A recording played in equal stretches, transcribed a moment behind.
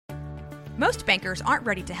Most bankers aren't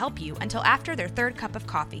ready to help you until after their third cup of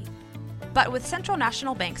coffee. But with Central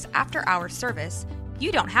National Bank's after-hours service,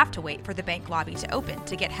 you don't have to wait for the bank lobby to open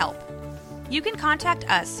to get help. You can contact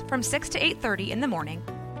us from 6 to 8:30 in the morning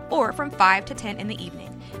or from 5 to 10 in the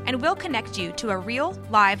evening, and we'll connect you to a real,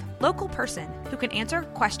 live, local person who can answer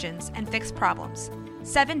questions and fix problems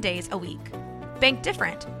 7 days a week. Bank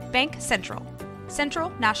different. Bank Central. Central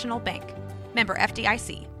National Bank. Member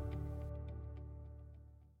FDIC.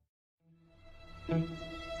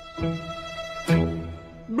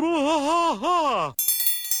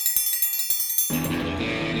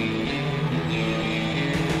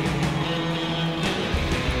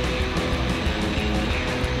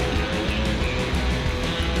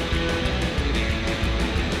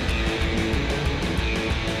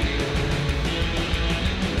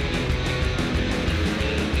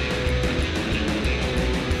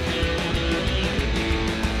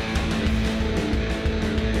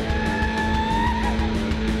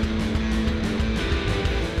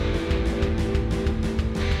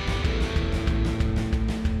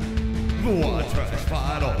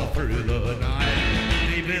 Through the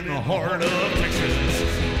night, deep in the heart of Texas,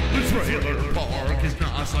 the trailer park is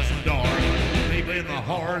nice and dark. Deep in the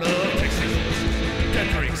heart of Texas,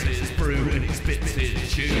 Dad drinks his brew and he spits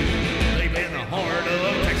his chew. Deep in the heart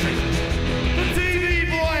of Texas, the TV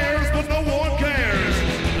blares but no one cares.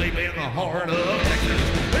 Deep in the heart of Texas,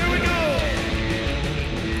 here we go.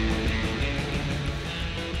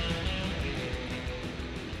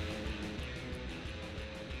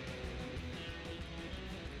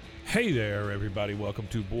 Hey there, everybody. Welcome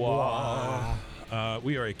to Bois.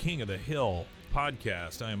 We are a King of the Hill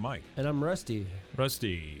podcast. I am Mike. And I'm Rusty.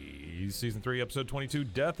 Rusty, Season 3, Episode 22,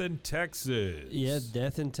 Death in Texas. Yeah,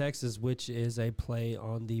 Death in Texas, which is a play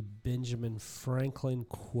on the Benjamin Franklin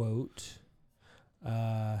quote.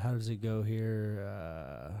 How does it go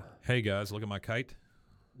here? Hey, guys, look at my kite.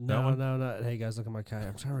 No. Hey, guys, look at my kite.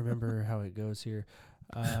 I'm trying to remember how it goes here.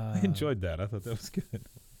 I enjoyed that. I thought that was good.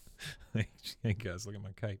 Hey, guys, look at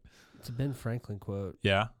my kite. It's a Ben Franklin quote.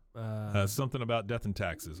 Yeah. Something about death and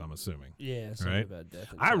taxes, I'm assuming. Yeah, something right? about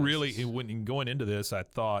death and I taxes. really, when going into this, I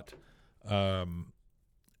thought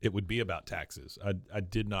it would be about taxes. I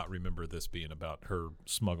did not remember this being about her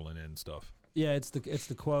smuggling in stuff. Yeah, it's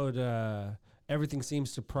the quote, everything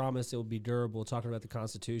seems to promise it will be durable, talking about the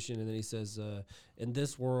Constitution, and then he says, in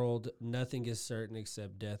this world, nothing is certain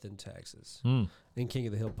except death and taxes. In King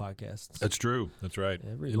of the Hill podcasts. That's true. That's right.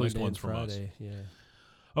 Every At least Monday one's and from us. Friday, yeah.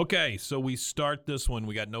 Okay, so we start this one.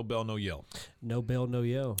 We got No Bell, No Yell. No bell, no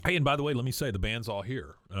yell. Hey, and by the way, let me say the band's all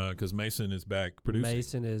here because Mason is back producing.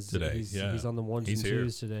 Mason is today. He's on the ones He's and here.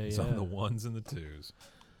 twos today. He's yeah. on the ones and the twos,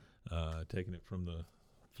 taking it from the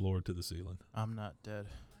floor to the ceiling. I'm not dead.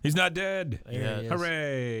 He's not dead. There he is.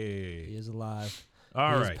 Hooray! He is alive.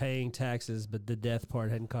 All he right. is paying taxes, but the death part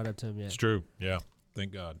hadn't caught up to him yet. It's true. Yeah.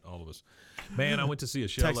 Thank God, all of us. Man, I went to see a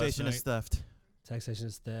show Taxation last is night. theft. Taxation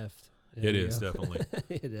is theft. It is, definitely.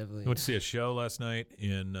 It definitely. I went to see a show last night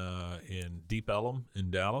in Deep Ellum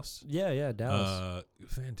in Dallas. Yeah, Dallas.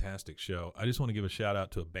 Fantastic show. I just want to give a shout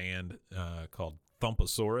out to a band called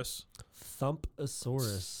Thumpasaurus.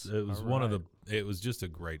 Thumpasaurus. It was it was just a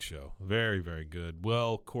great show. Very, very good.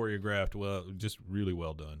 Well choreographed. Well, just really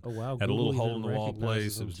well done. Oh, wow. Had a little Google hole in the even wall recognizes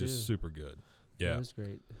place. It them, was just too. super good. Yeah. That was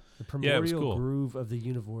great. The Yeah, it was primordial cool. groove of the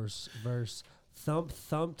universe verse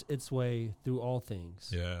thumped its way through all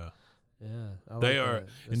things. Yeah. Yeah. I They like are, that.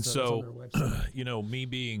 and It's on so their website. me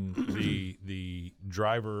being the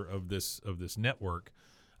driver of this network,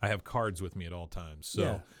 I have cards with me at all times. So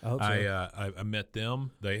Yeah, I hope so. I met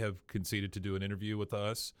them. They have conceded to do an interview with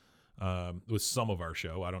us, with some of our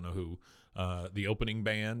show. I don't know who. The opening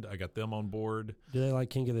band, I got them on board. Do they like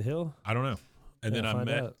King of the Hill? I don't know. And Yeah, then find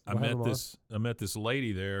out. I We'll have them met this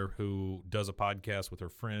lady there who does a podcast with her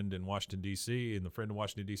friend in Washington D.C. and the friend in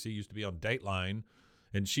Washington D.C. used to be on Dateline,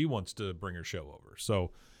 and she wants to bring her show over. So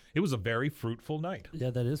it was a very fruitful night. Yeah,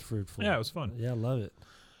 that is fruitful. Yeah, it was fun. Yeah, I love it.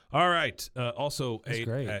 All right. Also That's ate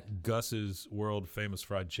great. at Gus's World Famous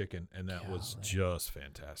Fried Chicken, and that was just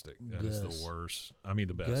fantastic. That is Gus. the worst. I mean,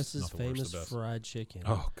 the best. Gus's not the worst, famous the best. fried chicken.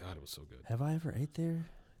 Oh God, it was so good. Have I ever ate there?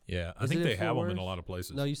 Yeah, I Is think it they in have Fort them in a Worth? lot of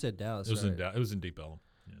places. No, you said Dallas. it was right? it was in Deep Ellum.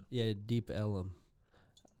 Yeah, Deep Ellum.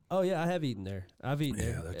 Oh yeah, I have eaten there. I've eaten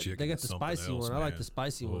Yeah, there. that chicken They got is the something spicy else, one. I like man. the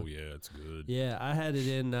spicy one. Oh yeah, it's good. Yeah, I had it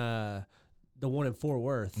in the one in Fort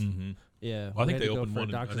Worth. Mm-hmm. Yeah, Well, I we think had they to go opened for a one.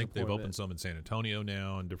 I doctor's think they've appointment. opened some in San Antonio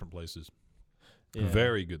now and different places. Yeah.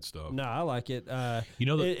 Very good stuff. No, I like it. You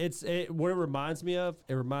know, what it reminds me of.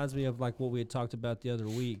 It reminds me of like what we had talked about the other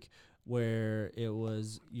week, where it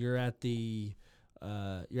was you're at the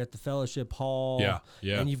you're at the Fellowship Hall. Yeah,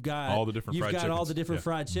 yeah. And you've got all the different fried chickens. all the different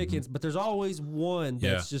fried chickens, but there's always one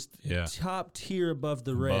that's just top tier above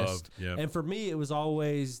the rest. Yeah. And for me, it was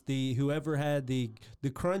always whoever had the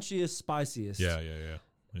crunchiest, spiciest.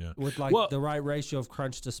 Yeah. With the right ratio of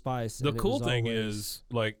crunch to spice. The and it cool was thing always- is,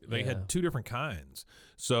 like, they had two different kinds.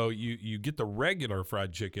 So you get the regular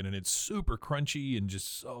fried chicken, and it's super crunchy and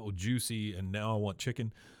just so juicy. And now I want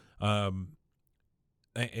chicken, and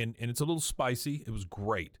it's a little spicy. It was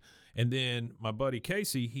great. And then my buddy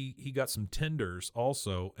Casey, he got some tenders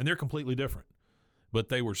also, and they're completely different, but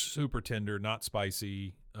they were super tender, not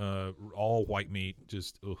spicy, all white meat,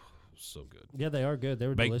 just so good. Yeah, they are good. They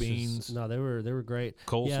were Baked delicious. beans. No, they were great.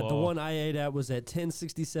 Coleslaw. Yeah, the one I ate at was at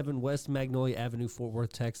 1067 West Magnolia Avenue, Fort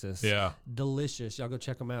Worth, Texas. Yeah. Delicious. Y'all go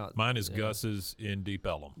check them out. Mine is Gus's in Deep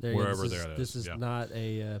Ellum, There you go. wherever This is Yeah. not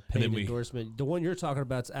a then paid we- endorsement. The one you're talking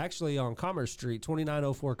about is actually on Commerce Street,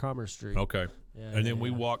 2904 Commerce Street. Okay. Yeah, And then yeah, we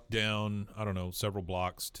yeah. walked down, I don't know, several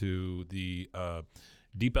blocks to the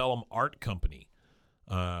Deep Ellum Art Company.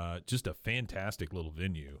 Just a fantastic little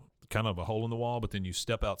venue. Kind of a hole in the wall, but then you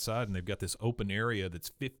step outside and they've got this open area that's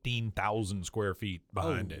 15,000 square feet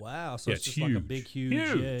behind it. Wow. So Yeah, it's it's just like a huge. big, huge.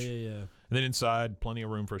 Huge. Yeah. And then inside, plenty of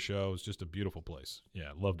room for a show. It's just a beautiful place.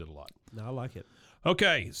 Yeah, loved it a lot. No, I like it.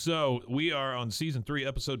 Okay, so we are on season 3,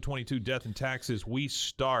 episode 22, Death and Taxes. We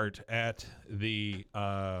start at the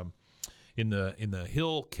in the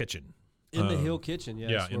Hill Kitchen. In the Hill Kitchen, yes.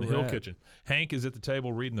 Yeah, in where the we're Hill at. Kitchen. Hank is at the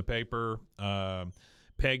table reading the paper.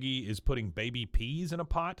 Peggy is putting baby peas in a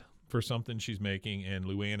pot for something she's making, and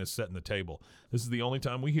Luann is setting the table. This is the only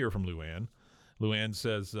time we hear from Luann. Luann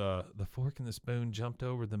says, the fork and the spoon jumped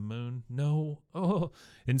over the moon. No. Oh.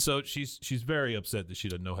 And so she's very upset that she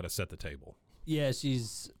doesn't know how to set the table. Yeah,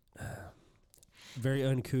 she's very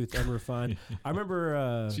uncouth, unrefined. I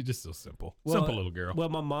remember She's just so simple. well, Simple little girl. Well,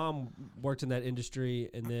 my mom worked in that industry,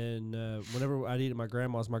 and then whenever I'd eat at my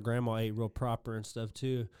grandma's ate real proper and stuff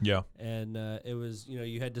too. Yeah. And it was,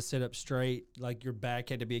 you had to sit up straight, like your back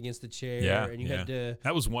had to be against the chair, Yeah. and you yeah. had to.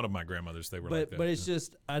 That was one of my grandmothers. They were like that. But it's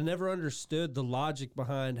just I never understood the logic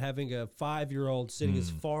behind having a 5-year-old sitting as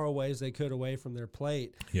far away as they could away from their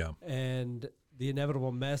plate, yeah. and the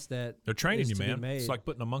inevitable mess that They're training is you, to be man. made. It's like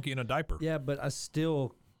putting a monkey in a diaper. Yeah, but I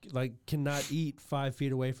still cannot eat 5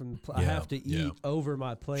 feet away from the plate. I Yeah, have to eat yeah. over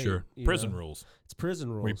my plate. Sure. you Prison know? rules. It's prison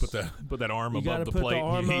rules. Where you put that arm You above gotta the put plate, the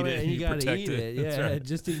arm you on eat it, and you gotta protect eat it. That's Yeah, right.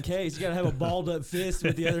 just in case. You gotta have a balled up fist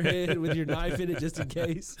with the other hand with your knife in it, just in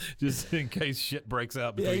case. Just in case shit breaks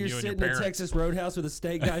out Yeah, between you're you and your sitting parents. at Texas Roadhouse with a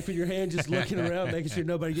steak knife in your hand, just looking around, making sure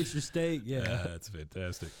nobody gets your steak. Yeah. That's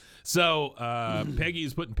fantastic. So Peggy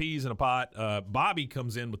is putting peas in a pot. Bobby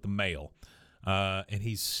comes in with the mail, and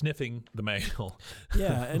he's sniffing the mail.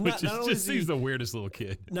 Yeah, and which not only just is he- he's the weirdest little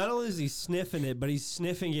kid. Not only is he sniffing it, but he's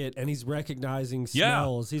sniffing it and he's recognizing Yeah.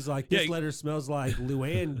 smells. He's like, Yeah, this he- letter smells like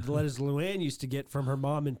Luann, the letters Luann used to get from her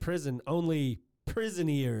mom in prison, only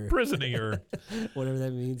prisonier, Prisoner. whatever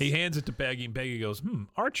that means. He hands it to Peggy, and Peggy goes,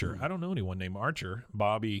 Archer. I don't know anyone named Archer.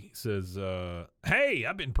 Bobby says, hey,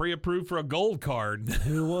 I've been pre-approved for a gold card.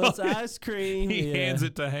 Who wants ice cream? He Yeah. hands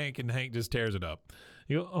it to Hank, and Hank just tears it up.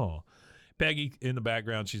 You go, oh. Peggy in the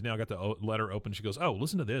background, she's now got the letter open. She goes, oh,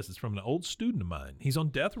 listen to this. It's from an old student of mine. He's on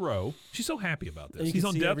death row. She's so happy about And this. you He's can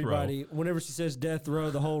on see death everybody, row. whenever she says death row,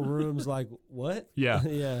 the whole room's like, what? Yeah.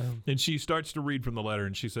 Yeah. And she starts to read from the letter,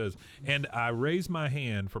 and she says, and I raise my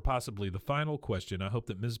hand for possibly the final question. I hope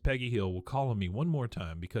that Mrs. Peggy Hill will call on me one more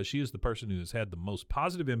time because she is the person who has had the most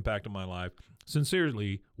positive impact on my life.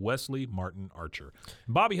 Sincerely, Wesley Martin Archer.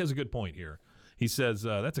 Bobby has a good point here. He says,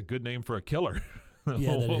 that's a good name for a killer.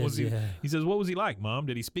 Yeah, that What was is, he? yeah. He says, what was he like, Mom?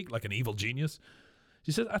 Did he speak like an evil genius?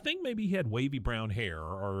 She says, I think maybe he had wavy brown hair,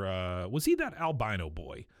 or was he that albino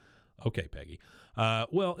boy? Okay, Peggy.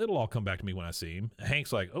 Well, it'll all come back to me when I see him.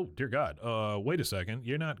 Hank's like, oh, dear God. Wait a second.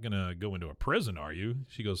 You're not going to go into a prison, are you?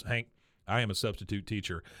 She goes, Hank, I am a substitute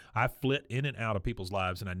teacher. I flit in and out of people's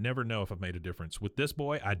lives, and I never know if I've made a difference. With this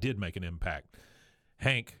boy, I did make an impact.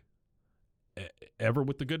 Hank, ever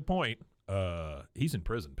with the good point, he's in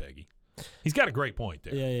prison, Peggy. He's got a great point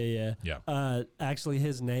there. Yeah. Actually,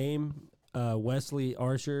 his name, Wesley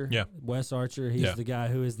Archer. Yeah. Wes Archer. He's Yeah. the guy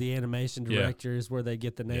who is the animation director. Is where they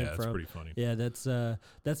get the name Yeah, from. that's pretty funny. Yeah,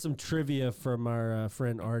 that's some trivia from our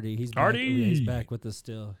friend Artie. He's back, Artie! He's back with us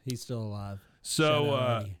still. He's still alive. Shout So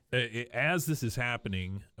out as this is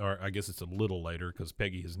happening, or I guess it's a little later because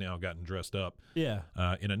Peggy has now gotten dressed up Yeah.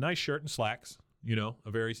 in a nice shirt and slacks,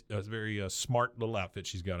 a very smart little outfit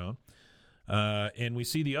she's got on. And we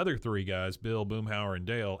see the other three guys, Bill, Boomhauer, and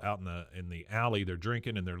Dale, out in the alley. They're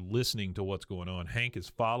drinking and they're listening to what's going on. Hank is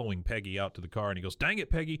following Peggy out to the car, and he goes, "Dang it,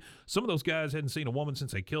 Peggy! Some of those guys hadn't seen a woman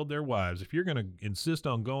since they killed their wives. If you're going to insist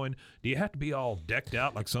on going, do you have to be all decked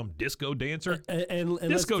out like some disco dancer?" And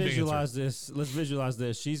let's visualize this. Let's visualize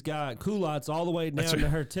this. She's got culottes all the way down to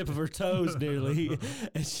her tip of her toes, nearly,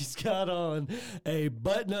 and she's got on a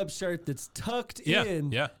button-up shirt that's tucked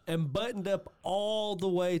in and buttoned up all the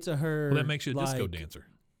way to her. Well, that makes you a disco dancer.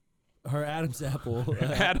 Her Adam's apple.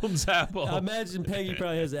 Adam's apple. I imagine Peggy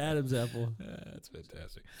probably has an Adam's apple. That's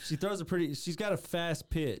fantastic. She throws she's got a fast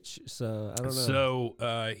pitch, so I don't know.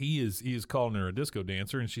 So he is calling her a disco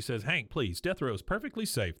dancer, and she says, "Hank, please, death row is perfectly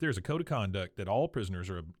safe. There's a code of conduct that all prisoners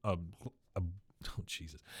are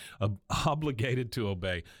obligated to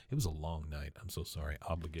obey." It was a long night. I'm so sorry.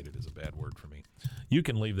 Obligated is a bad word for me. You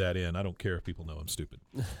can leave that in. I don't care if people know I'm stupid.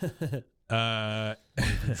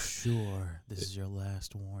 Sure, this is your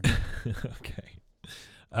last warning.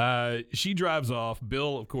 Okay. She drives off.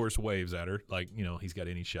 Bill, of course, waves at her like, he's got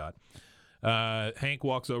any shot. Hank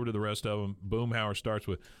walks over to the rest of them. Boomhauer starts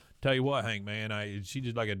with, "Tell you what, Hank, man, she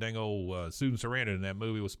did like a dang old Susan Sarandon in that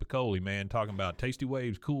movie with Spicoli, man, talking about tasty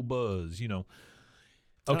waves, cool buzz,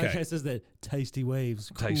 Okay. It says that tasty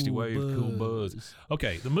waves, cool buzz.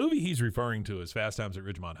 Okay, the movie he's referring to is Fast Times at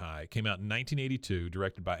Ridgemont High. It came out in 1982,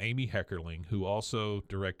 directed by Amy Heckerling, who also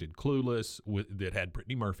directed Clueless, that had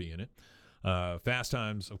Brittany Murphy in it. Fast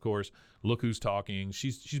Times, of course. Look Who's Talking.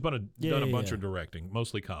 She's done a bunch of directing,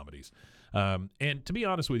 mostly comedies. And to be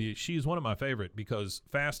honest with you, she's one of my favorite because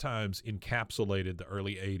Fast Times encapsulated the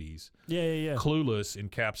early 80s. Yeah. Clueless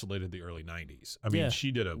encapsulated the early 90s. I mean,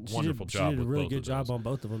 she did a wonderful job. She did a really good job on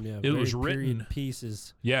both of them. Yeah, it was written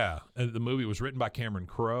pieces. Yeah, and the movie was written by Cameron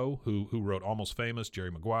Crowe, who wrote Almost Famous,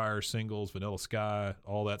 Jerry Maguire, Singles, Vanilla Sky,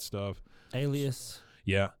 all that stuff. Alias.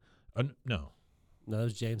 Yeah, no, that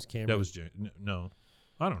was James Cameron. That was no.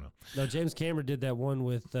 I don't know. No, James Cameron did that one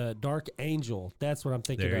with Dark Angel. That's what I'm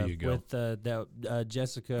thinking of. There you go. With that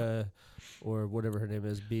Jessica, or whatever her name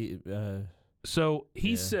is. So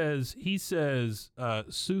he says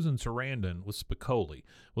Susan Sarandon with Spicoli.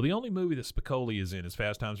 Well, the only movie that Spicoli is in is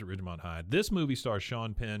Fast Times at Ridgemont High. This movie stars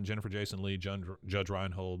Sean Penn, Jennifer Jason Leigh, Judge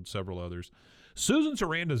Reinhold, several others. Susan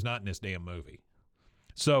Sarandon's not in this damn movie.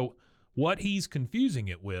 So what he's confusing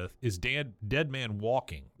it with is Dead Man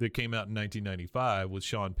Walking that came out in 1995 with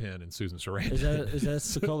Sean Penn and Susan Sarandon. Is that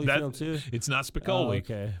Spicoli film too? It's not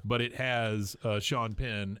Spicoli, but it has Sean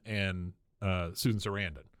Penn and Susan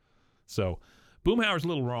Sarandon. So Boomhauer's a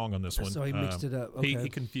little wrong on this one. So he mixed it up. Okay. He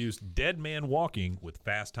confused Dead Man Walking with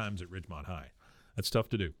Fast Times at Ridgemont High. That's tough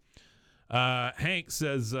to do. Hank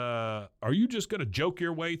says, "Are you just going to joke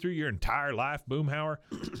your way through your entire life, Boomhauer?"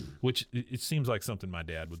 Which it seems like something my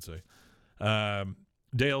dad would say.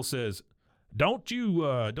 Dale says, Don't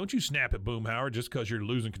you snap at Boomhauer just because you're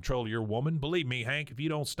losing control of your woman. Believe me, Hank, if you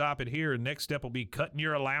don't stop it here, the next step will be cutting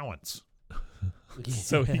your allowance."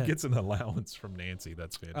 So he gets an allowance from Nancy.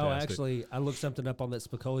 That's fantastic. Oh, actually, I looked something up on that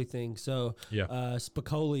Spicoli thing. So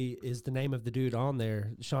Spicoli is the name of the dude on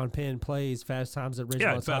there. Sean Penn plays Fast Times at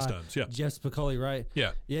Ridgemont High. Fast Times, yeah. Jeff Spicoli, right?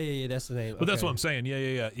 Yeah. Yeah, that's the name. But that's what I'm saying.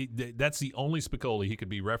 Yeah. That's the only Spicoli he could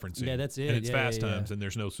be referencing. Yeah, that's it. And it's Fast Times, and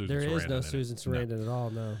there's no Susan Sarandon. There is no Susan Sarandon at all,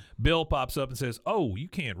 no. Bill pops up and says, "Oh, you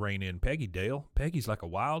can't rein in Peggy, Dale. Peggy's like a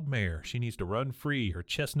wild mare. She needs to run free, her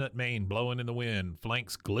chestnut mane blowing in the wind,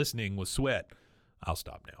 flanks glistening with sweat." I'll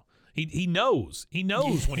stop now. He knows. He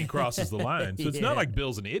knows when he crosses the line. So it's not like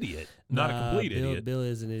Bill's an idiot. Not a complete idiot. Bill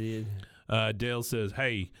is an idiot. Dale says,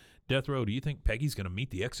 "Hey, Death Row, do you think Peggy's going to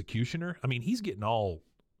meet the executioner?" I mean, he's getting all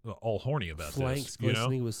horny about flanks this.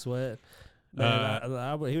 Glistening with sweat. Man,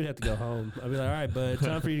 he would have to go home. I'd be like, "All right, bud,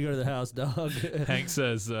 time for you to go to the house, dog." Hank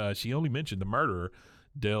says, "She only mentioned the murderer."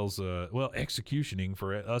 Dale's, executioning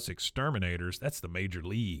for us exterminators. That's the major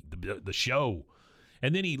league, the show.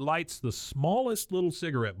 And then he lights the smallest little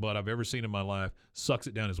cigarette butt I've ever seen in my life, sucks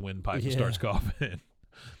it down his windpipe, and starts coughing.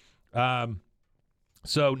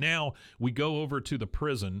 So now we go over to the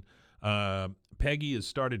prison. Peggy has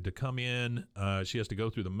started to come in. She has to go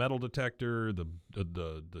through the metal detector.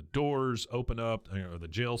 The doors open up, or the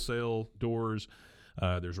jail cell doors.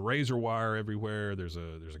 There's razor wire everywhere. There's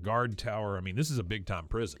a guard tower. I mean, this is a big time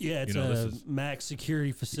prison. Yeah, it's a max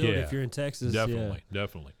security facility if you're in Texas. Definitely.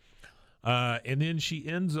 And then she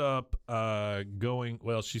ends up going.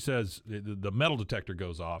 Well, she says the metal detector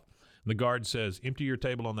goes off. And the guard says, "Empty your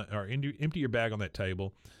table empty your bag on that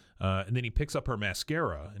table." And then he picks up her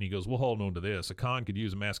mascara and he goes, "We'll hold on to this. A con could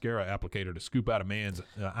use a mascara applicator to scoop out a man's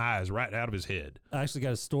eyes right out of his head." I actually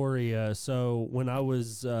got a story. So when I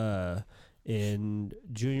was in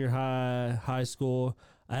junior high school,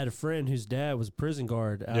 I had a friend whose dad was a prison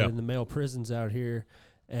guard out in the male prisons out here,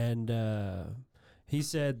 and he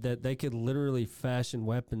said that they could literally fashion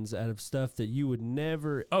weapons out of stuff that you would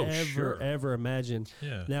never, ever imagine.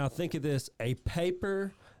 Yeah. Now, think of this, a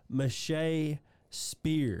paper mache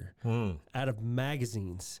spear out of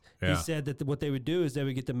magazines. Yeah. He said that what they would do is they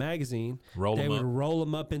would get the magazine, Roll they 'em would up. roll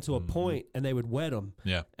them up into a point, and they would wet them.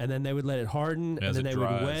 Yeah. And then they would let it harden, As and then it they would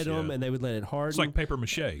dries, wet them, yeah. and they would let it harden. It's like paper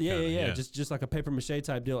mache. Yeah, kinda, yeah. Just like a paper mache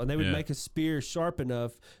type deal, and they would Yeah. make a spear sharp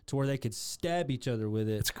enough to where they could stab each other with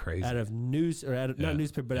it. It's crazy. Out of news or out of Yeah. not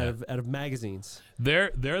newspaper, but Yeah. out of magazines.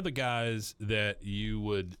 They're the guys that you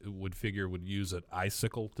would figure would use an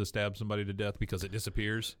icicle to stab somebody to death because it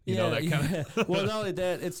disappears. You know that kind of. Well, not only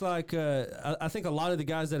that, it's like I think a lot of the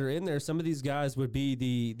guys that are in there, some of these guys would be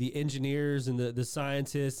the engineers and the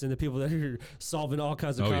scientists and the people that are solving all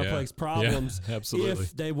kinds of Oh, yeah. complex Yeah, problems. absolutely.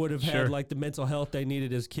 If they would have Sure. had like the mental health they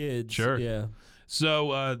needed as kids. Sure. Yeah.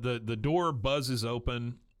 So the door buzzes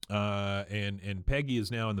open, and Peggy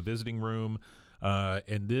is now in the visiting room,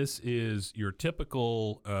 and this is your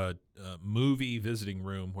typical movie visiting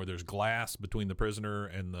room where there's glass between the prisoner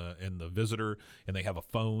and the visitor, and they have a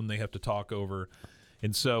phone they have to talk over.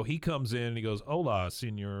 And so he comes in and he goes, "Hola,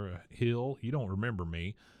 Senor Hill. You don't remember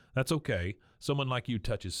me. That's okay. Someone like you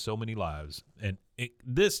touches so many lives." And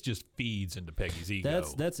this just feeds into Peggy's ego.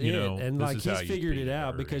 That's you it. know, And this like is how he's you figured feed it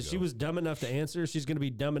out her because she ego. was dumb enough to answer. She's going to be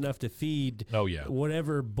dumb enough to feed Oh, yeah.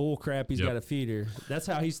 whatever bull crap he's Yep. got to feed her. That's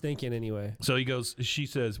how he's thinking anyway. So he goes, she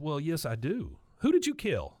says, "Well, yes, I do. Who did you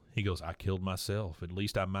kill?" He goes, "I killed myself. At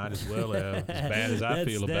least I might as well have, as bad as I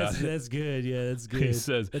feel about it." That's good. Yeah, that's good. He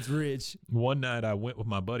says, that's rich. "One night I went with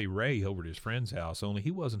my buddy Ray over to his friend's house, only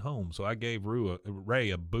he wasn't home, so I gave Ray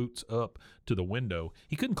a boots up to the window.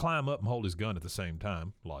 He couldn't climb up and hold his gun at the same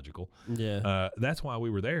time. Logical. Yeah. That's why we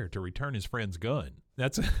were there, to return his friend's gun."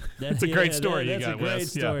 That's a great story you That's got, a great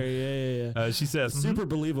Wes. story. Yeah. She says, Super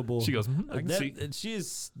believable. She goes, I can see. She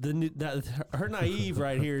is her naive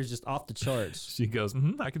right here is just off the charts. She goes,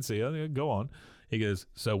 I can see it. Go on. He goes,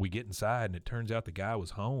 so we get inside, and it turns out the guy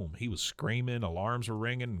was home. He was screaming, alarms were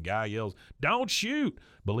ringing, and the guy yells, "Don't shoot!"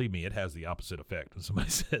 Believe me, it has the opposite effect when somebody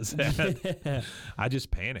says that. I just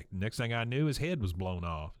panicked. Next thing I knew, his head was blown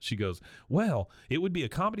off. She goes, "Well, it would be a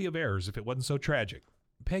comedy of errors if it wasn't so tragic."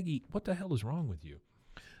 Peggy, what the hell is wrong with you?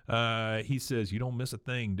 He says, "You don't miss a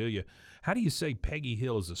thing, do you? How do you say Peggy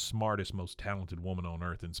Hill is the smartest, most talented woman on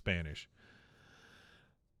earth in Spanish?"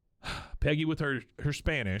 Peggy with her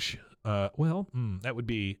Spanish, that would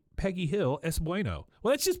be Peggy Hill es bueno.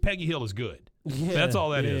 Well, that's just Peggy Hill is good. Yeah, That's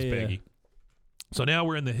all that is, yeah. Peggy. So now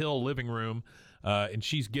we're in the Hill living room, and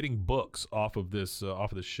she's getting books off of this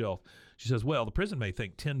shelf. She says, "Well, the prison may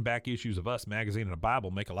think 10 back issues of Us magazine and a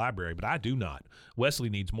Bible make a library, but I do not. Wesley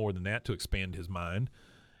needs more than that to expand his mind."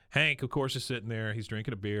 Hank, of course, is sitting there. He's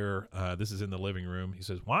drinking a beer. This is in the living room. He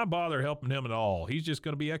says, "Why bother helping him at all? He's just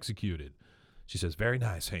going to be executed." She says, "Very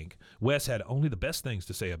nice, Hank. Wes had only the best things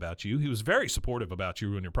to say about you. He was very supportive about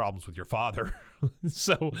you and your problems with your father."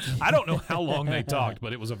 So I don't know how long they talked,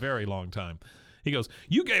 but it was a very long time. He goes,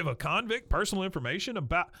 "You gave a convict personal information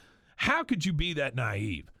about... How could you be that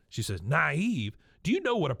naive?" She says, "Naive? Do you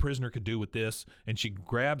know what a prisoner could do with this?" And she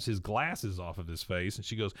grabs his glasses off of his face, and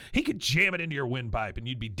she goes, "He could jam it into your windpipe, and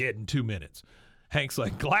you'd be dead in 2 minutes." Hank's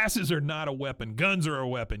like, "Glasses are not a weapon. Guns are a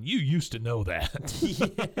weapon. You used to know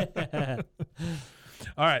that."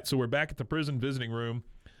 All right, so we're back at the prison visiting room,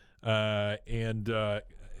 and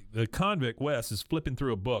the convict, Wes, is flipping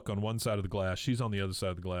through a book on one side of the glass. She's on the other side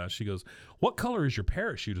of the glass. She goes, "What color is your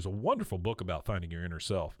parachute?" Is a wonderful book about finding your inner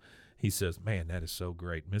self. He says, "Man, that is so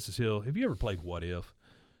great. Mrs. Hill, have you ever played What If?"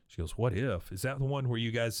 She goes, "What If? Is that the one where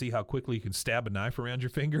you guys see how quickly you can stab a knife around your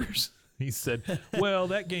fingers?" He said, "Well,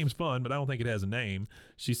 that game's fun, but I don't think it has a name."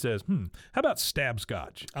 She says, "How about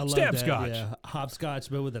Stabscotch?" I love Stabscotch. that. Yeah. Hopscotch,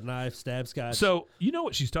 but with a knife, stabscotch. So you know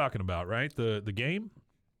what she's talking about, right? The game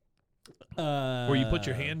where you put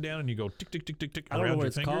your hand down and you go tick, tick, tick, tick, tick I don't know around what your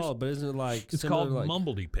it's fingers. called, but isn't it like It's similar called to like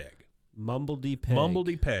Mumbledy-Peg. Mumbledy-Peg?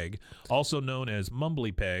 Mumbledy-Peg, also known as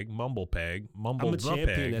Mumbly-Peg, Mumble-Peg, I'm a champion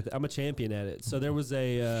Mumble-the-Peg. I'm a champion at it. So there was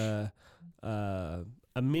a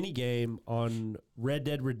mini game on Red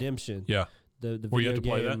Dead Redemption. Yeah. The video Where you have to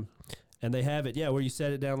game. play that? And they have it, where you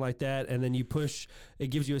set it down like that, and then you push. It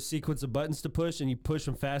gives you a sequence of buttons to push, and you push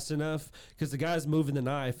them fast enough because the guy's moving the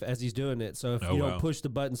knife as he's doing it. So if you don't push the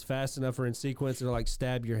buttons fast enough or in sequence, it'll like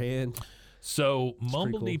stab your hand. So pretty cool.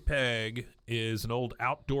 Mumbledy-Peg is an old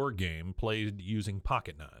outdoor game played using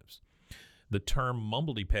pocket knives. The term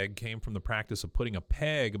Mumbledy-Peg came from the practice of putting a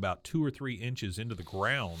peg about 2 or 3 inches into the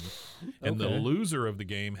ground, and the Okay. loser of the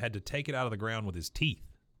game had to take it out of the ground with his teeth.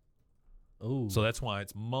 Oh, So that's why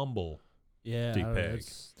it's Mumble Yeah, I don't know, Peg.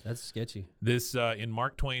 that's sketchy. This in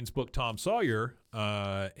Mark Twain's book Tom Sawyer,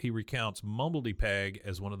 he recounts Mumbledy Peg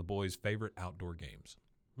as one of the boys' favorite outdoor games.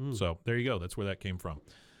 So there you go. That's where that came from.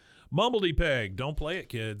 Mumbledy Peg. Don't play it,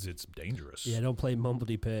 kids. It's dangerous. Yeah, don't play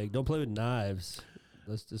Mumbledy Peg. Don't play with knives.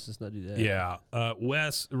 Let's just not do that. Yeah.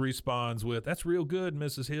 Wes responds with, "That's real good,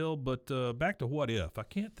 Mrs. Hill, but back to what if. I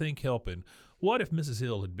can't think helping. What if Mrs.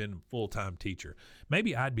 Hill had been a full-time teacher?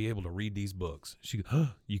 Maybe I'd be able to read these books." She goes,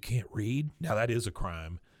 "Huh, you can't read? Now that is a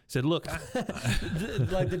crime." Said, "Look,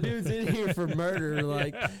 Like the dude's in here for murder.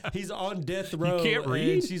 Like he's on death row. can't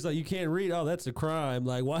read? And she's like, "You can't read? Oh, that's a crime.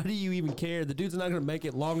 Like, why do you even care? The dude's not going to make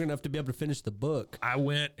it long enough to be able to finish the book." I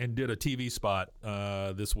went and did a TV spot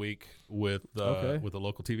this week with a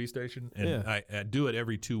local TV station, and Yeah. I do it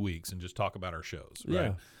every 2 weeks and just talk about our shows.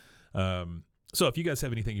 Right. Yeah. So if you guys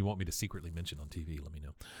have anything you want me to secretly mention on TV, let me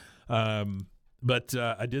know. But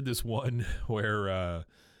I did this one where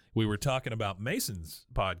we were talking about Mason's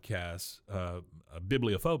podcast,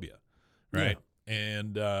 Bibliophobia, right? Yeah.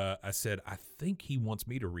 And I said, I think he wants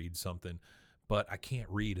me to read something, but I can't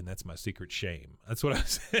read, and that's my secret shame. That's what I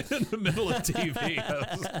said in the middle of TV.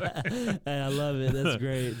 I was like, Hey, I love it. That's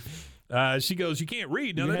great. she goes, "You can't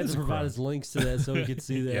read." No, You that had is to a provide crime. us links to that so we could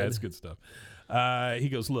see that. Yeah, it's good stuff. He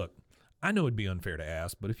goes, "Look, I know it'd be unfair to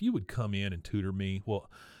ask, but if you would come in and tutor me, well,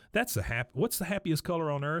 that's what's the happiest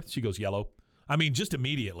color on earth?" She goes, "Yellow." I mean, just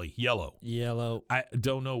immediately, yellow. Yellow. I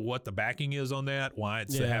don't know what the backing is on that, why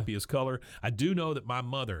it's the Yeah. happiest color. I do know that my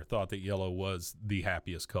mother thought that yellow was the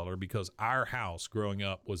happiest color because our house growing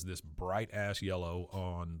up was this bright-ass yellow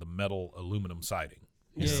on the metal aluminum siding.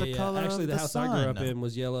 It's the color Actually, of the the house I grew up sun. in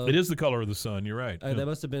was yellow. It is the color of the sun. You're right. That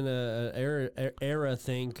must have been a era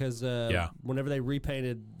thing because Yeah. whenever they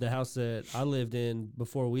repainted the house that I lived in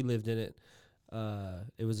before we lived in it,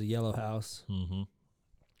 it was a yellow house. Mm-hmm.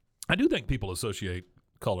 I do think people associate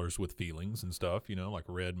colors with feelings and stuff, you know, like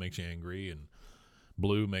red makes you angry and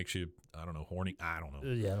blue makes you, I don't know, horny. I don't know.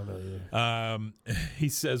 Yeah, I don't know either. He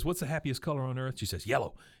says, "What's the happiest color on earth?" She says,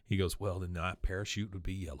 "Yellow." He goes, "Well, then my parachute would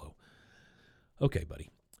be yellow." Okay, buddy.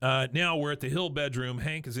 Now we're at the Hill bedroom.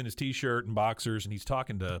 Hank is in his T-shirt and boxers, and he's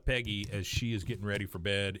talking to Peggy as she is getting ready for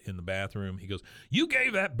bed in the bathroom. He goes, "You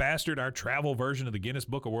gave that bastard our travel version of the Guinness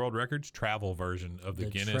Book of World Records?" Travel version of the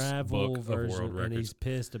Guinness travel Book of version, World and Records. he's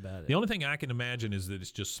pissed about it. The only thing I can imagine is that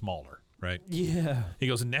it's just smaller, right? Yeah. He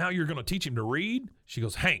goes, "And now you're going to teach him to read?" She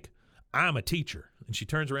goes, "Hank, I'm a teacher." And she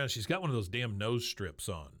turns around. She's got one of those damn nose strips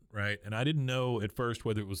on, right? And I didn't know at first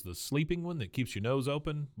whether it was the sleeping one that keeps your nose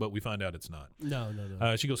open, but we find out it's not.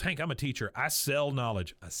 No. She goes, "Hank, I'm a teacher. I sell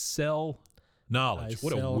knowledge. I sell knowledge." I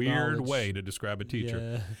What a sell weird knowledge. way to describe a teacher.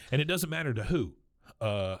 Yeah. And it doesn't matter to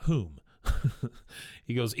whom.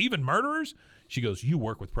 He goes, "Even murderers?" She goes, "You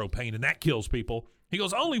work with propane, and that kills people." He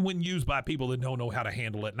goes, "Only when used by people that don't know how to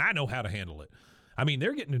handle it, and I know how to handle it." I mean,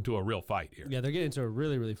 they're getting into a real fight here. Yeah, they're getting into a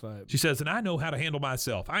really, really fight. She says, "And I know how to handle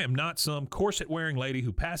myself. I am not some corset-wearing lady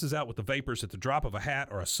who passes out with the vapors at the drop of a hat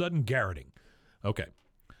or a sudden garroting." Okay,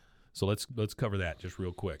 so let's cover that just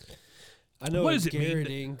real quick. I know What it's does it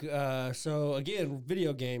mean that- garroting. So again,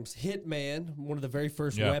 video games. Hitman, one of the very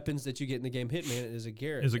first Yeah. weapons that you get in the game Hitman is a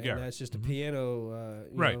garret. Is a and garret. that's just a piano,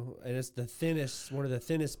 Right. and it's the thinnest, one of the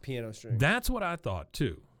thinnest piano strings. That's what I thought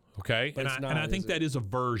too. Okay, But and it's I not, think is that it? is a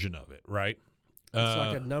version of it, right? It's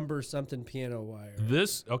like a number something piano wire.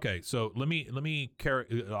 So let me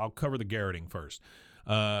I'll cover the garroting first.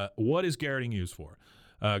 What is garroting used for?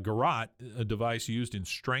 Garrote, a device used in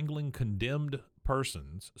strangling condemned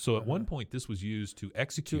persons. So at one point, this was used to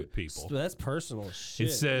execute people. So that's personal as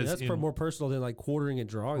shit. says that's in- more personal than like quartering and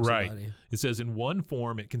drawing Right. somebody. It says in one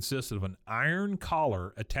form, it consists of an iron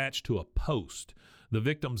collar attached to a post. The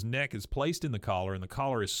victim's neck is placed in the collar, and the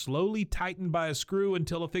collar is slowly tightened by a screw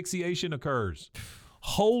until asphyxiation occurs.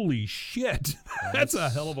 Holy shit. That's a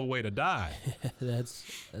hell of a way to die. that's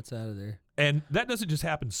out of there. And that doesn't just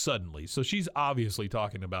happen suddenly. So she's obviously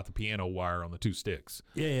talking about the piano wire on the two sticks.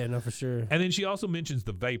 Yeah, no, for sure. And then she also mentions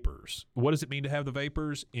the vapors. What does it mean to have the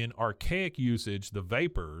vapors? In archaic usage, the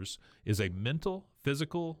vapors is a mental,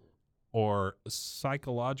 physical, or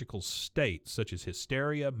psychological state such as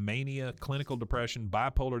hysteria, mania, clinical depression,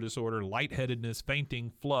 bipolar disorder, lightheadedness,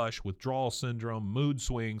 fainting, flush, withdrawal syndrome, mood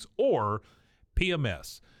swings, or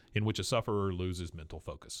PMS, in which a sufferer loses mental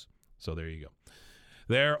focus. So there you go.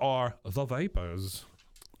 There are the vapors.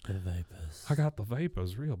 The vapors. I got the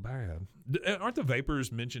vapors real bad. Aren't the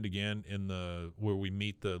vapors mentioned again in where we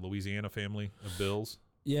meet the Louisiana family of Bills?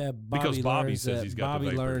 Yeah, Because Bobby learns says that, he's got the Bobby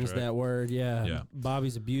vapors, learns right? that word. Yeah. Yeah.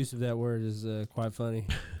 Bobby's abuse of that word is quite funny.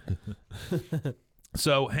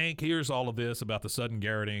 So Hank hears all of this about the sudden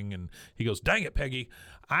garroting, and he goes, "Dang it, Peggy,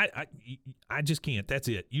 I just can't. That's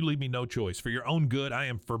it. You leave me no choice. For your own good, I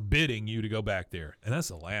am forbidding you to go back there. And that's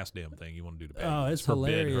the last damn thing you want to do to Peggy. Oh, it's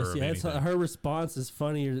forbid hilarious. her Yeah, anything. her response is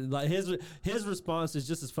funnier. Like his response is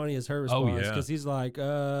just as funny as her response. Oh, yeah. Because he's like,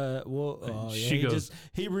 She he goes-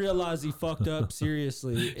 he realized he fucked up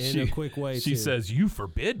seriously in a quick way. She too. says, "You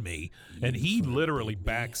forbid me," and he literally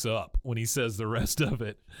backs up when he says the rest of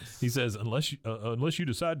it. He says, "Unless you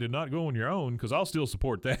decide to not go on your own, because I'll still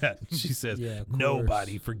support that." She says, Yeah, of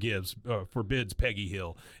 "Nobody forbids Peggy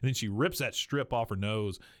Hill." And then she rips that strip off her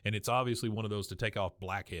nose, and it's obviously one of those to take off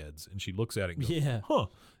blackheads. And she looks at it and goes, Yeah. "Huh."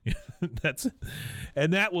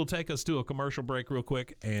 And that will take us to a commercial break real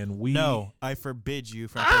quick. And No, I forbid you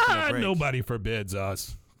from taking a break. nobody forbids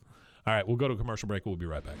us. All right, we'll go to a commercial break. We'll be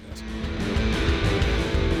right back, guys.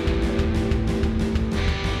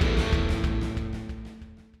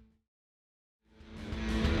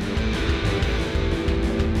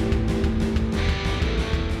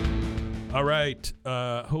 All right.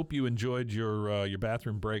 Hope you enjoyed your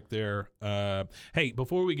bathroom break there. Hey,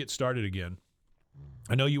 before we get started again,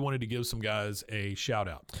 I know you wanted to give some guys a shout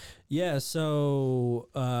out. Yeah, so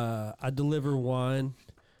I deliver wine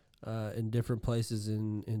in different places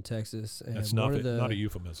in Texas. And That's one not of the, not a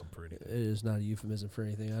euphemism for anything. It is not a euphemism for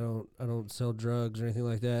anything. I don't sell drugs or anything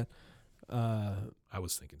like that. I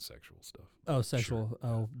was thinking sexual stuff. Oh, sexual.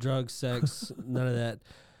 Oh, drugs, sex, none of that.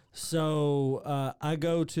 So I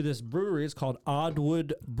go to this brewery. It's called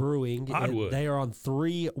Oddwood Brewing. and Oddwood. They are on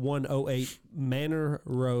 3108 Manor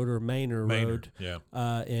Road or Manor Road yeah.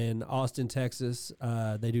 in Austin, Texas.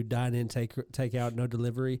 They do dine-in, take out, no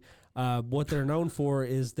delivery. What they're known for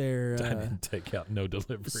is their Take out, no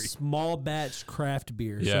delivery. small batch craft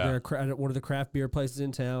beer. Yeah. So they're one of the craft beer places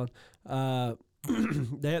in town.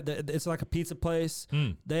 It's like a pizza place.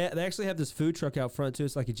 They actually have this food truck out front too.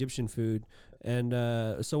 It's like Egyptian food, and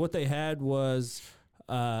so what they had was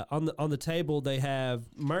on the table they have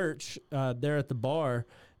merch there at the bar,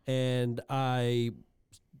 and I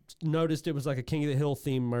noticed it was like a King of the Hill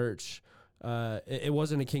theme merch. It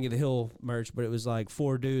wasn't a King of the Hill merch, but it was like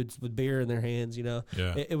 4 dudes with beer in their hands. You know,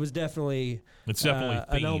 Yeah. it was definitely It's definitely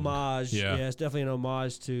an themed. homage. Yeah. It's definitely an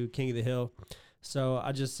homage to King of the Hill. So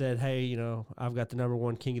I just said, hey, you know, I've got the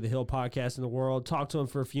 #1 King of the Hill podcast in the world. Talked to him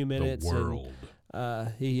for a few minutes. The world. And,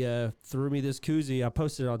 he threw me this koozie. I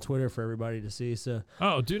posted it on Twitter for everybody to see. So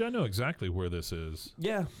Oh, dude, I know exactly where this is.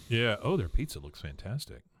 yeah, Yeah. Oh, their pizza looks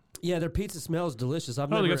fantastic. yeah, their pizza smells delicious.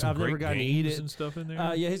 I've Oh, they never got some great gotten to eat games it. and stuff in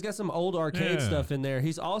there. Yeah, he's got some old arcade Yeah. stuff in there.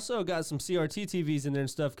 He's also got some CRT TVs in there and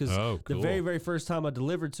stuff. Because Oh, the cool. very first time I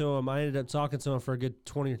delivered to him, I ended up talking to him for a good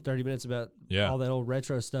 20 or 30 minutes about Yeah. all that old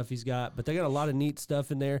retro stuff he's got. But they got a lot of neat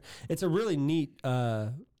stuff in there. It's a really neat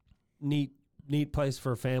place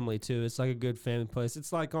for a family too. It's like a good family place.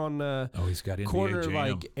 It's like on Oh, he's got NBA corner Jam.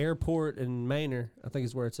 like Airport and Manor. I think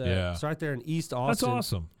is where it's at. Yeah. It's right there in East Austin.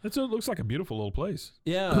 That's awesome. It looks like a beautiful little place.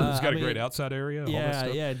 Yeah, It's got I a great mean, outside area. All that Yeah,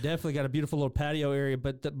 stuff. yeah, definitely got a beautiful little patio area.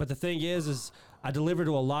 But the thing is I deliver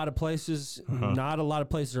to a lot of places. Not a lot of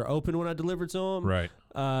places are open when I deliver to them. Right.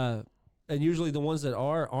 And usually the ones that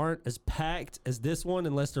aren't as packed as this one,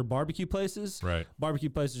 unless they're barbecue places. Right. Barbecue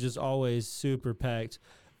places are just always super packed.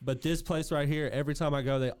 But this place right here, every time I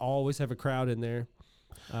go, they always have a crowd in there.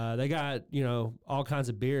 They got, you know, all kinds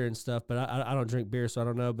of beer and stuff, but I don't drink beer, so I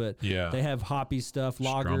don't know. But Yeah. they have hoppy stuff,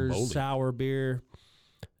 lagers, Stromboli. sour beer.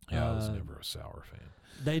 Yeah, I was never a sour fan.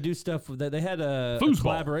 They do stuff. They had a Foosball.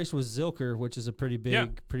 collaboration with Zilker, which is a pretty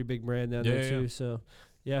big brand down there Yeah, too. yeah. So,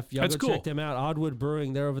 yeah, if y'all That's go cool. check them out, Oddwood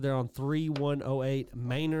Brewing, they're over there on 3108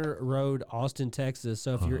 Manor Road, Austin, Texas.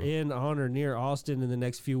 So if you're on or near Austin in the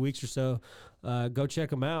next few weeks or so, go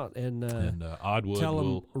check them out and Oddwood tell them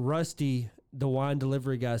will Rusty, the wine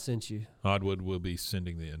delivery guy, sent you. Oddwood will be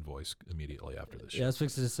sending the invoice immediately after this show. Yeah, I was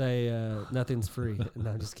fixing to say nothing's free.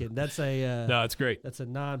 No, I'm just kidding. That's a No, it's great. That's a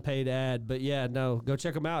non-paid ad, but yeah, no, go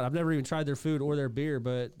check them out. I've never even tried their food or their beer,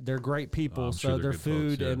 but they're great people. I'm so sure they're their good food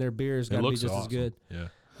folks, yeah. and their beer has It got to be looks just awesome. as good. Yeah.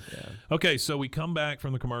 Yeah. Okay, so we come back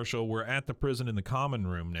from the commercial. We're at the prison in the common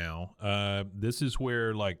room now. This is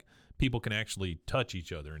where like people can actually touch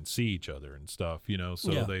each other and see each other and stuff, you know.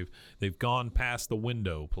 So Yeah. they've gone past the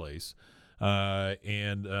window place.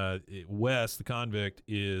 And Wes, the convict,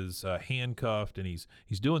 is handcuffed, and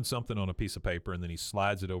he's doing something on a piece of paper, and then he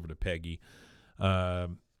slides it over to Peggy.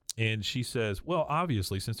 And she says, "Well,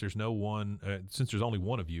 obviously, since there's only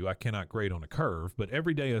one of you, I cannot grade on a curve. But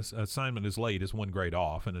every day assignment is late is one grade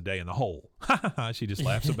off, and a day in the hole." She just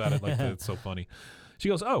laughs about it like that's so funny. She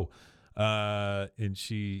goes, "Oh," and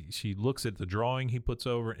she looks at the drawing he puts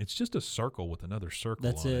over. It's just a circle with another circle.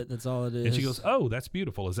 That's on it. That's all it is. And she goes, "Oh, that's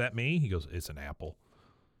beautiful. Is that me?" He goes, "It's an apple."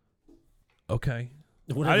 Okay.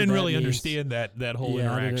 Whatever I didn't that really means. understand that whole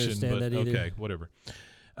Yeah, I didn't interaction, understand but that either. okay, whatever.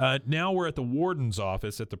 Now we're at the warden's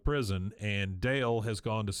office at the prison, and Dale has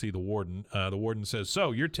gone to see the warden. The warden says,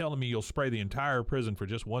 "So you're telling me you'll spray the entire prison for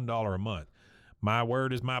just $1 a month? My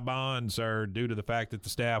word is my bond, sir. Due to the fact that the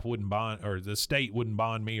staff wouldn't bond, or the state wouldn't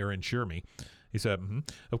bond me or insure me." He said,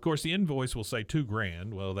 "Of course, the invoice will say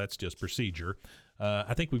 $2,000. Well, that's just procedure.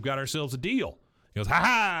 I think we've got ourselves a deal." He goes,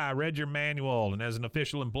 "Ha! I read your manual, and as an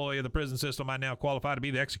official employee of the prison system, I now qualify to be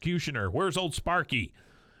the executioner. Where's old Sparky?"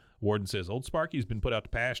 Warden says, "Old Sparky's been put out to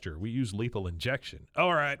pasture. We use lethal injection."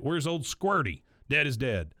 "All right, where's old Squirty?" "Dead is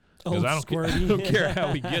dead." Old I Squirty. don't care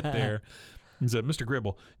how we get there. He said, "Mr.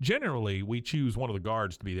 Gribble, generally we choose one of the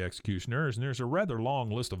guards to be the executioners, and there's a rather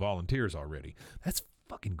long list of volunteers already." That's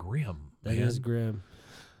fucking grim. That man. is grim.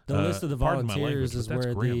 The list of the pardon my volunteers language, is but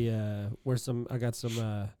that's where I got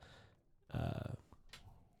some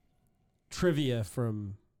trivia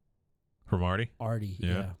from From Artie? Artie.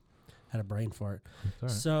 Yeah. Had a brain fart. All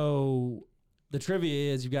right. So the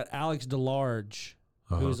trivia is you've got Alex DeLarge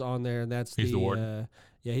who's on there, and that's He's the warden?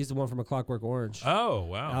 He's the one from A Clockwork Orange. Oh,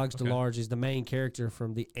 wow. Alex Okay. DeLarge is the main character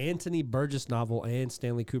from the Anthony Burgess novel and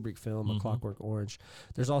Stanley Kubrick film, A Clockwork Orange.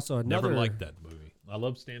 There's also another. Never liked that movie. I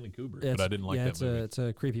love Stanley Kubrick, It's- but I didn't like that movie. It's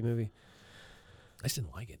a creepy movie. I just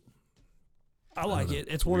didn't like it. I like know. it.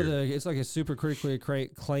 It's one of the. It's like a super critically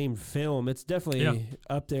acclaimed film. It's definitely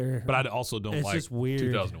up there. But I also don't It's like just weird.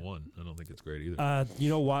 2001. I don't think it's great either. You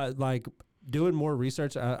know why? Like doing more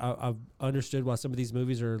research, I've understood why some of these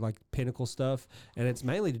movies are like pinnacle stuff, and it's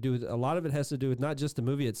mainly to do with a lot of it has to do with not just the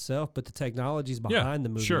movie itself, but the technologies behind the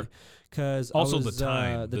movie. sure. Because Also the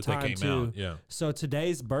time that they came too. out, yeah. So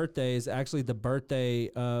today's birthday is actually the birthday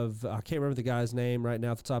of I can't remember the guy's name right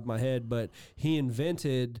now off the top of my head, but he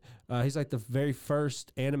invented. He's like the very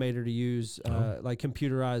first animator to use like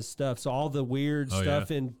computerized stuff. So all the weird Oh,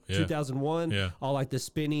 stuff yeah. in Yeah. 2001, Yeah. all like the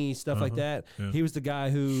spinny stuff like that. Yeah. He was the guy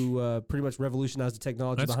who pretty much revolutionized the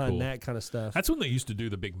technology That's behind cool. that kind of stuff. That's when they used to do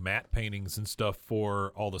the big matte paintings and stuff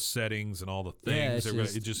for all the settings and all the things.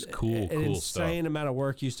 It's just cool, an cool stuff. insane amount of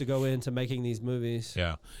work used to go into making these movies.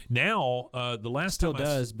 Yeah. Now, the last Still time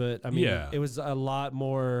does, but I mean, Yeah. it was a lot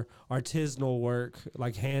more artisanal work,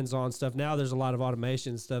 like hands-on stuff. Now there's a lot of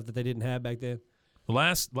automation stuff that they didn't have back then. The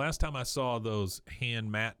last time I saw those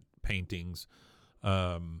hand matte paintings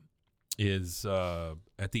is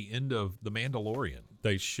at the end of The Mandalorian.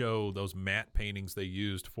 They show those matte paintings they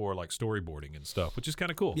used for like storyboarding and stuff, which is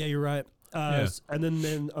kind of cool. Yeah, you're right. Yeah. And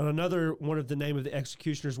then on another one of the name of the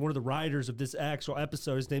executioners, one of the writers of this actual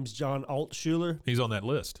episode, his name's John Altshuler. He's on that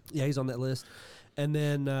list. Yeah, he's on that list. And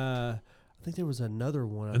then I think there was another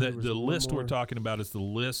one. I And think there was the one list we're more. talking about is the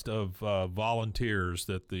list of volunteers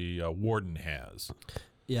that the warden has.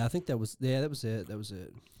 Yeah, I think that was it. That was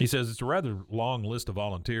it. He says it's a rather long list of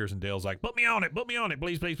volunteers, and Dale's like, put me on it,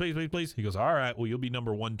 please, please, please, please, please. He goes, all right, well, you'll be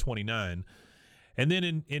number 129. And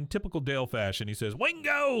then in typical Dale fashion, he says,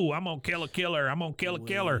 Wingo, I'm going to kill a killer, I'm going to kill a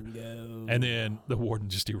killer. And then the warden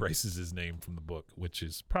just erases his name from the book, which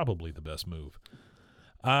is probably the best move.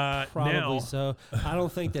 Probably now, so. I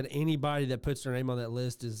don't think that anybody that puts their name on that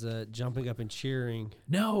list is jumping up and cheering.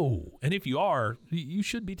 No. And if you are, you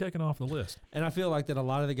should be taken off the list. And I feel like that a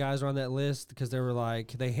lot of the guys are on that list because they were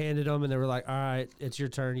like, they handed them and they were like, all right, it's your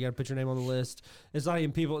turn. You got to put your name on the list. It's not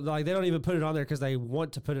even people, like, they don't even put it on there because they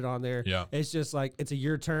want to put it on there. Yeah. It's just like, it's a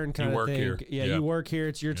your turn kind of work thing. here. Yeah, Yeah. you work here.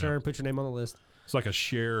 It's your turn. Put your name on the list. It's like a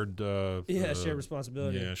shared Shared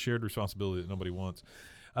responsibility. Yeah, shared responsibility that nobody wants.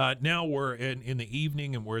 Now we're in the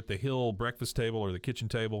evening, and we're at the Hill breakfast table or the kitchen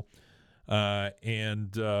table,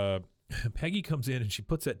 and Peggy comes in and she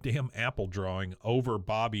puts that damn apple drawing over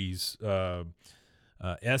Bobby's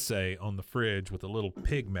essay on the fridge with a little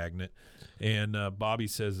pig magnet. And Bobby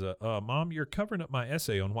says, Mom, you're covering up my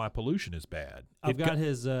essay on why pollution is bad. I've got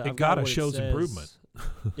his. It I've got what a show's says. improvement.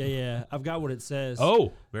 Yeah. I've got what it says.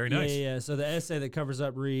 Oh, very nice. Yeah. So the essay that covers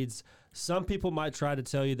up reads, some people might try to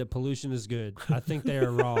tell you that pollution is good. I think they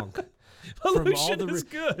are wrong. Pollution is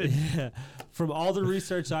good. Yeah, from all the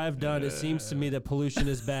research I have done, it seems to me that pollution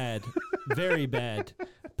is bad. Very bad.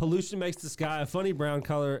 Pollution makes the sky a funny brown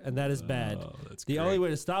color, and that is bad. That's The great. only way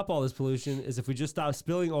to stop all this pollution is if we just stop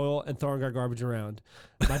spilling oil and throwing our garbage around.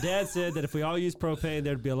 My dad said that if we all use propane,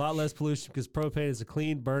 there would be a lot less pollution because propane is a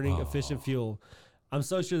clean, burning, efficient fuel. I'm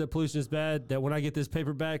so sure that pollution is bad that when I get this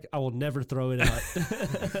paper back, I will never throw it out.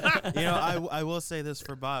 You know, I will say this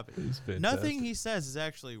for Bobby. fantastic. Nothing he says is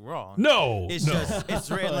actually wrong. No. It's no. just, it's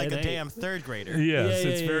written like It a ain't. damn third grader. Yes,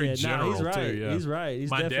 it's very Nah, general he's right. too. Yeah. He's right. He's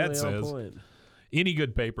My dad definitely on says, point. Any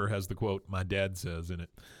good paper has the quote "My dad says" in it.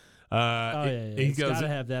 Oh yeah. He He's goes. got to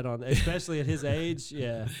have that on, especially at his age.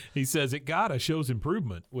 Yeah. He says it got a show's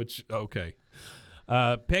improvement, which okay.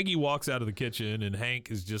 Peggy walks out of the kitchen, and Hank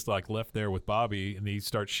is just like left there with Bobby, and he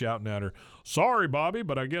starts shouting at her, "Sorry, Bobby,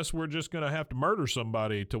 but I guess we're just going to have to murder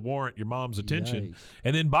somebody to warrant your mom's attention." Yikes.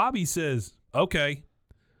 And then Bobby says, "Okay."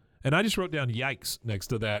 And I just wrote down "yikes" next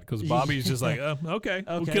to that because Bobby's just like, okay,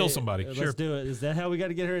 we'll kill somebody. Let's Sure. do it. Is that how we got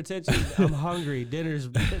to get her attention? I'm hungry.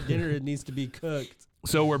 Dinner needs to be cooked.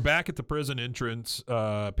 So we're back at the prison entrance.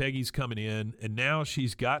 Peggy's coming in, and now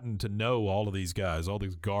she's gotten to know all of these guys, all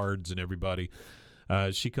these guards and everybody.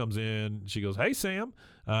 She comes in. She goes, "Hey, Sam,"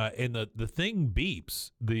 and the thing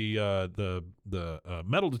beeps. The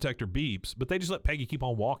metal detector beeps, but they just let Peggy keep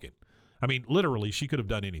on walking. I mean, literally, she could have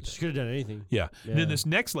done anything. She could have done anything. Yeah. And then this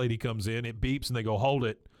next lady comes in, it beeps, and they go, "Hold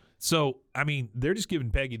it." So, I mean, they're just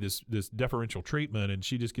giving Peggy this deferential treatment, and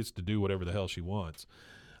she just gets to do whatever the hell she wants.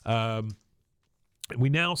 We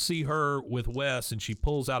now see her with Wes, and she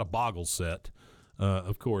pulls out a boggle set,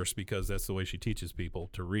 of course, because that's the way she teaches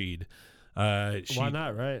people to read. Why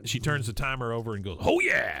not, right? She turns the timer over and goes, "Oh,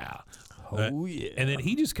 yeah." Oh, yeah. And then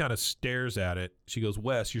he just kind of stares at it. She goes,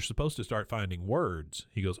 "Wes, you're supposed to start finding words."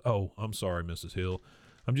 He goes, "Oh, I'm sorry, Mrs. Hill.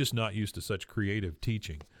 I'm just not used to such creative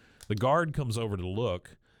teaching." The guard comes over to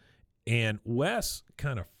look, and Wes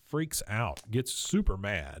kind of freaks out, gets super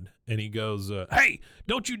mad, and he goes, "Hey,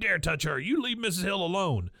 don't you dare touch her. You leave Mrs. Hill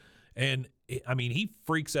alone." And, I mean, he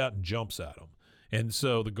freaks out and jumps at him. And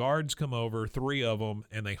so the guards come over, 3 of them,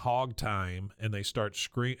 and they hog tie him, and they start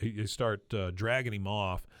dragging him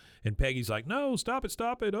off. And Peggy's like, "No, stop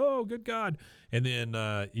it. Oh, good God." And then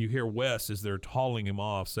you hear Wes, as they're hauling him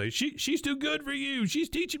off, say, she's too good for you. She's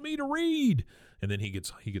teaching me to read. And then he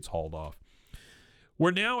gets hauled off.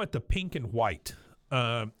 We're now at the Pink and White.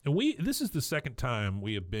 And this is the second time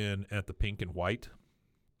we have been at the Pink and White.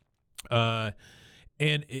 I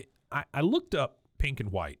looked up Pink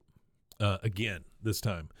and White again this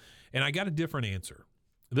time, and I got a different answer.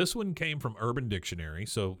 This one came from Urban Dictionary,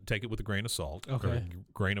 so take it with a grain of salt. Okay. Or a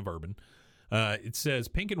grain of Urban. It says,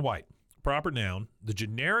 "Pink and White, proper noun, the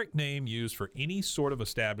generic name used for any sort of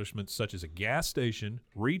establishment such as a gas station,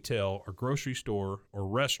 retail or grocery store or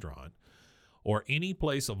restaurant, or any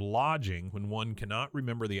place of lodging when one cannot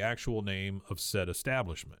remember the actual name of said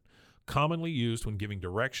establishment, commonly used when giving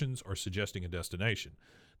directions or suggesting a destination.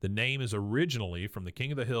 The name is originally from the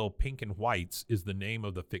King of the Hill. Pink and White's is the name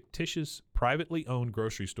of the fictitious, privately owned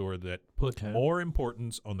grocery store that put more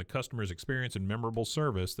importance on the customer's experience and memorable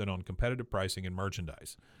service than on competitive pricing and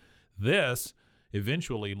merchandise. This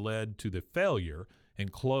eventually led to the failure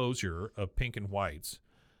and closure of Pink and White's.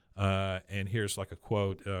 And here's like a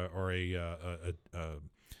quote or a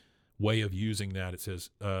way of using that. It says,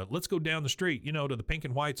 "Let's go down the street, to the Pink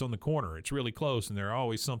and White's on the corner. It's really close, and there's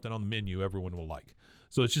always something on the menu everyone will like."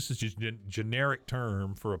 So it's just a generic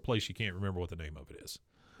term for a place you can't remember what the name of it is.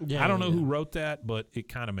 Yeah, I don't know who wrote that, but it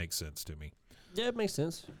kind of makes sense to me. Yeah, it makes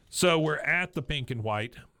sense. So we're at the Pink and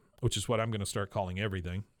White, which is what I'm going to start calling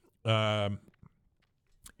everything. And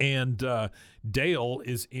Dale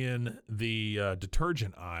is in the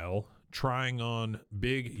detergent aisle trying on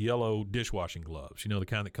big yellow dishwashing gloves, the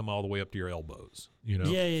kind that come all the way up to your elbows,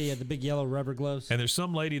 Yeah, the big yellow rubber gloves. And there's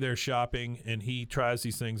some lady there shopping, and he tries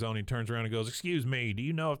these things on. He turns around and goes, "Excuse me, do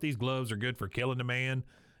you know if these gloves are good for killing a man?"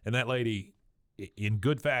 And that lady, in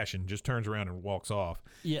good fashion, just turns around and walks off.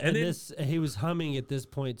 Yeah, and and then, he was humming at this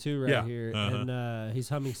point too, right here, and he's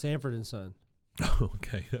humming Sanford and Son.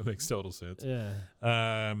 Okay, that makes total sense.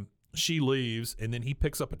 Yeah. She leaves, and then he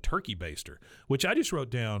picks up a turkey baster, which I just wrote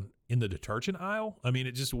down in the detergent aisle. I mean,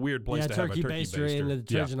 it's just a weird place to have a turkey baster. In the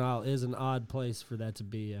detergent aisle is an odd place for that to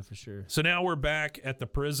be, for sure. So now we're back at the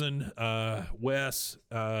prison. Wes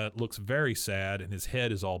looks very sad, and his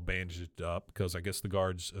head is all bandaged up because I guess the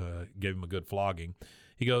guards gave him a good flogging.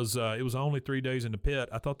 He goes, "It was only 3 days in the pit.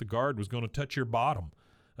 I thought the guard was going to touch your bottom."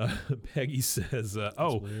 Peggy says,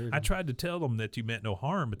 I tried to tell them that you meant no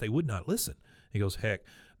harm, but they would not listen. He goes, "Heck,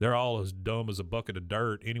 they're all as dumb as a bucket of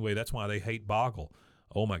dirt. Anyway, that's why they hate Boggle."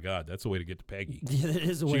 Oh, my God, that's the way to get to Peggy. Yeah, that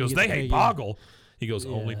is the way She to goes, get "They to hate Peggy." Boggle." He goes,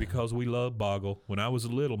 Yeah. "Only because we love Boggle. When I was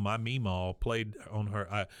little, my Meemaw played on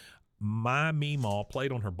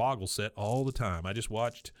her Boggle set all the time. I just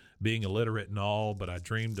watched being illiterate and all, but I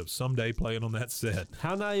dreamed of someday playing on that set."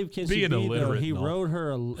 How naive can she Being be? Though? illiterate He and all. wrote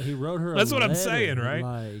her. He wrote her. That's a what I'm letter, saying, right?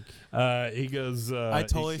 Like, He goes, I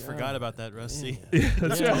totally forgot about that, Rusty.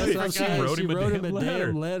 that's yeah, right. that's what I'm She saying. wrote She him a wrote him damn a letter.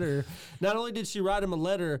 damn letter. Not only did she write him a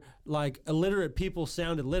letter, like illiterate people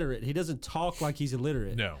sound illiterate. He doesn't talk like he's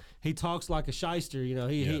illiterate. No. He talks like a shyster.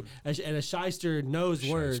 And a shyster knows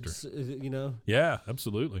words. Shyster. You know. Yeah,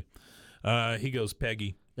 absolutely. He goes,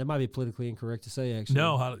 "Peggy, That might be politically incorrect to say, actually.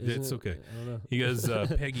 No, Isn't it's it? okay. I don't know. He goes,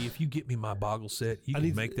 Peggy, if you get me my boggle set, you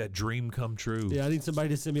can make that dream come true. Yeah, I need somebody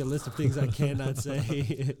to send me a list of things I cannot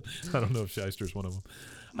say. I don't know if Shyster's one of them.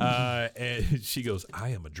 And she goes, I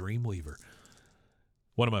am a dream weaver.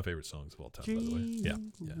 One of my favorite songs of all time, by the way. Yeah,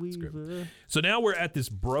 it's great. So now we're at this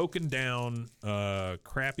broken down,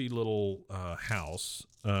 crappy little house.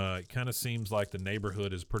 It kind of seems like the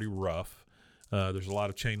neighborhood is pretty rough. There's a lot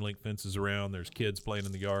of chain link fences around. There's kids playing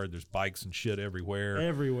in the yard. There's bikes and shit everywhere.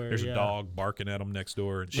 There's a dog barking at them next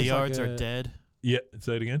door. And the yards are dead. Yeah,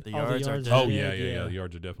 say it again. The yards are dead. Oh, yeah. The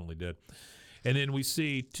yards are definitely dead. And then we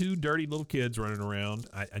see two dirty little kids running around.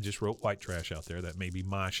 I just wrote white trash out there. That may be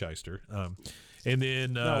my Shyster. And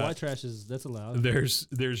then no, white trash that's allowed. There's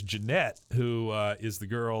Jeanette, who is the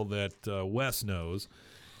girl that Wes knows,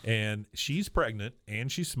 and she's pregnant and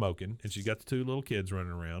she's smoking, and she's got the two little kids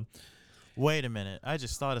running around. Wait a minute, I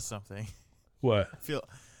just thought of something. What?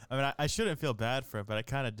 I shouldn't feel bad for it, but I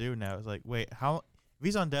kind of do now. It's like, wait, if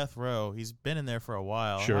he's on death row, he's been in there for a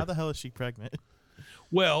while. Sure. How the hell is she pregnant?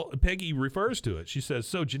 Well, Peggy refers to it. She says,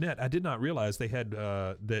 "So Jeanette, I did not realize they had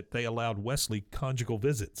that they allowed Wesley conjugal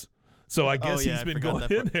visits." So I guess he's been going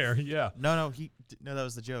in there. Yeah. No, that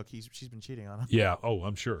was the joke. She's been cheating on him. Yeah. Oh,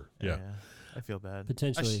 I'm sure. Yeah. I feel bad.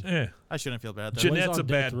 Potentially. I shouldn't feel bad, though. Jeanette's a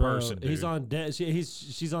bad person, dude. He's on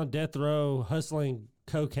she's on death row hustling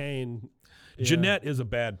cocaine. Yeah. Jeanette is a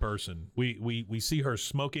bad person. We see her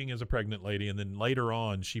smoking as a pregnant lady, and then later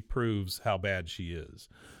on she proves how bad she is.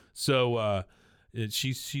 So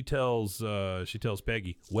she tells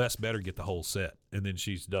Peggy, Wes better get the whole set, and then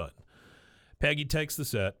she's done. Peggy takes the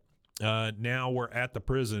set. Now we're at the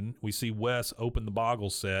prison. We see Wes open the boggle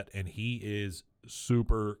set, and he is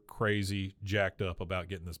super crazy jacked up about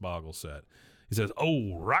getting this boggle set. He says,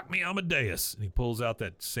 "Oh, rock me Amadeus," and he pulls out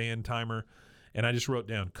that sand timer. And I just wrote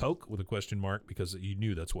down Coke with a question mark because you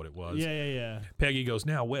knew that's what it was. Yeah. Peggy goes,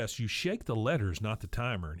 "Now, Wes, you shake the letters, not the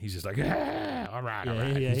timer." And he's just like, all right.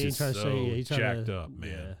 Yeah, he's just so jacked up, man.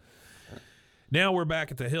 Yeah. Now we're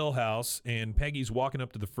back at the Hill House, and Peggy's walking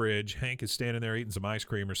up to the fridge. Hank is standing there eating some ice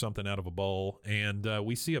cream or something out of a bowl, and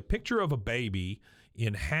we see a picture of a baby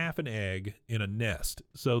in half an egg in a nest.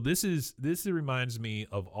 So this reminds me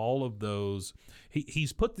of all of those.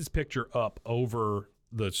 He's put this picture up over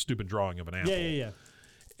the stupid drawing of an apple. Yeah.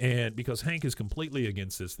 And because Hank is completely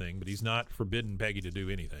against this thing, but he's not forbidding Peggy to do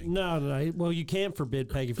anything. No. Well, you can't forbid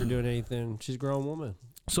Peggy from doing anything. She's a grown woman.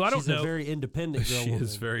 So I don't know. She's a very independent girl woman. She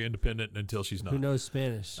is very independent until she's not. Who knows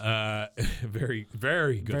Spanish? Very,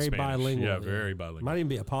 very good very Spanish. Bilingual. Yeah, very bilingual. Might even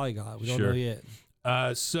be a polyglot. We don't Sure. know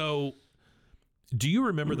yet. So do you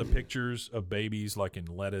remember the pictures of babies like in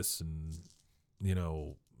lettuce and,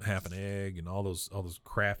 half an egg and all those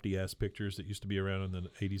crafty ass pictures that used to be around in the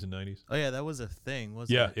 80s and 90s? Oh, yeah, that was a thing,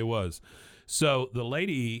 wasn't it? Yeah, it was. So the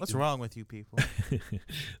lady... What's wrong with you people?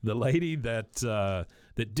 The lady that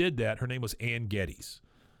did that, her name was Ann Geddes.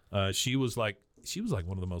 She was like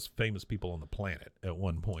one of the most famous people on the planet at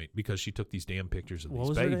one point because she took these damn pictures of What these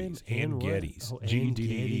was babies. her name? Ann Geddes. Oh, Ann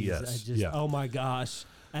Geddes. Geddes. Oh my gosh.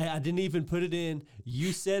 I didn't even put it in.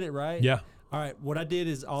 You said it, right? Yeah. All right. What I did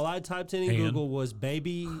is all I typed in Google was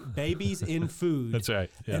babies in food. That's right.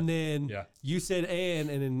 Yeah. And then you said and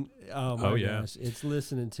then oh my gosh, it's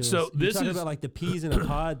listening to us. So this talking is about like the peas in a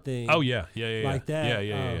pod thing. Oh yeah. Like that.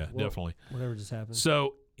 Yeah, Well, definitely. Whatever just happened.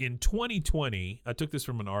 So in 2020, I took this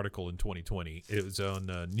from an article in 2020. It was on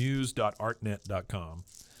news.artnet.com.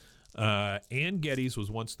 Ann Geddes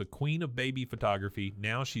was once the queen of baby photography.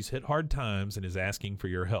 Now she's hit hard times and is asking for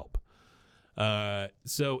your help.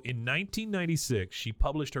 So in 1996, she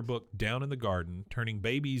published her book Down in the Garden, turning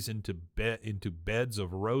babies into beds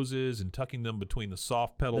of roses and tucking them between the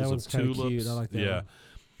soft petals of tulips. Cute. I like that one.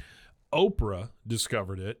 Oprah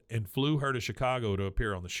discovered it and flew her to Chicago to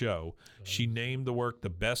appear on the show. She named the work the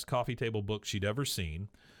best coffee table book she'd ever seen.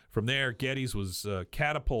 From there, Geddes was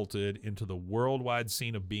catapulted into the worldwide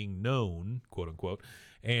scene of being known, quote unquote,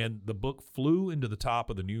 and the book flew into the top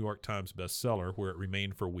of the New York Times bestseller, where it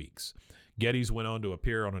remained for weeks. Geddes went on to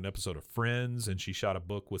appear on an episode of Friends, and she shot a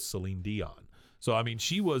book with Celine Dion. So I mean,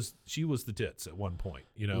 she was the tits at one point,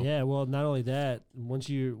 Yeah. Well, not only that, once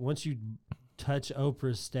you touch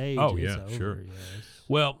Oprah's stage, it's over, sure. Yes.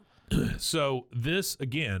 Well, so this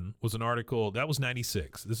again was an article that was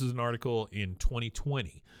 96. This is an article in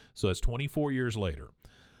 2020. So that's 24 years later.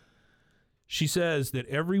 She says that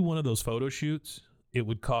every one of those photo shoots, it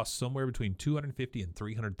would cost somewhere between $250,000 and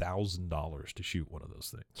 $300,000 to shoot one of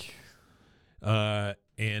those things.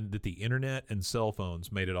 And that the internet and cell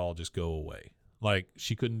phones made it all just go away. Like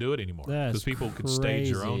she couldn't do it anymore because people could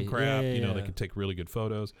stage their own crap. Yeah. They could take really good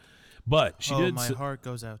photos. But she did. My heart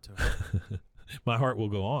goes out to her. My Heart Will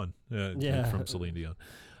Go On. Yeah. From Celine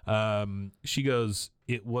Dion. She goes,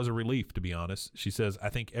 it was a relief, to be honest. She says, I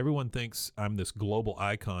think everyone thinks I'm this global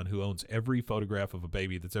icon who owns every photograph of a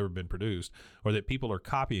baby that's ever been produced, or that people are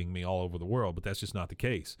copying me all over the world, but that's just not the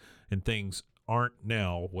case. And things aren't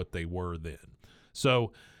now what they were then.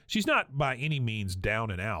 So she's not by any means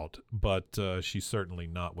down and out, but she's certainly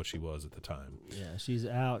not what she was at the time. Yeah, she's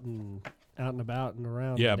out and about and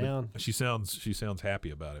around Yeah, and down. but she sounds happy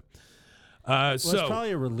about it. Well, So it's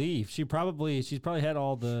probably a relief. She's probably had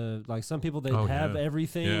all the, like, some people, they Oh, have yeah.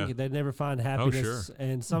 everything. Yeah. They never find happiness. sure.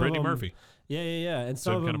 And some Brittany of them, Murphy. Yeah. And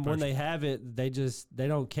some Same of kind them, of when person. they have it, they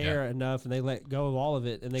don't care enough, and they let go of all of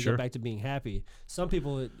it, and they Sure. go back to being happy. Some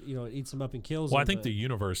people, it eats them up and kills Well, them. I think but- the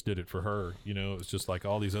universe did it for her. It was just like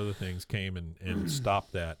all these other things came and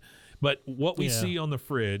stopped that. But what we Yeah. see on the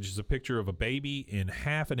fridge is a picture of a baby in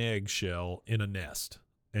half an eggshell in a nest.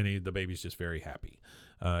 And the baby's just very happy.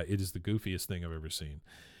 It is the goofiest thing I've ever seen.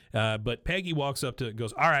 But Peggy walks up to it and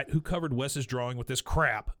goes, all right, who covered Wes's drawing with this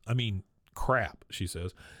crap? I mean, crap, she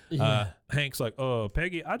says. Yeah. Hank's like, oh,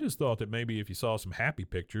 Peggy, I just thought that maybe if you saw some happy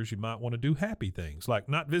pictures, you might want to do happy things, like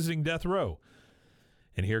not visiting death row.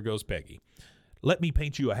 And here goes Peggy. Let me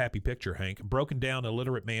paint you a happy picture, Hank. A broken down,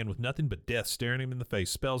 illiterate man with nothing but death staring him in the face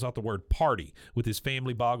spells out the word party with his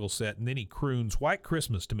family boggle set, and then he croons White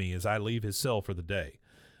Christmas to me as I leave his cell for the day.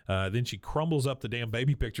 Then she crumbles up the damn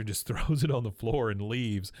baby picture, just throws it on the floor and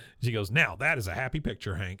leaves. She goes, now that is a happy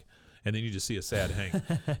picture, Hank. And then you just see a sad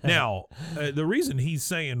Hank. Now, the reason he's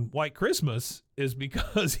saying White Christmas is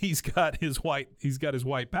because he's got his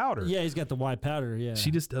white powder. Yeah, he's got the white powder. Yeah, She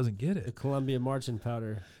just doesn't get the it. Columbia marching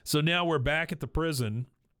powder. So now we're back at the prison,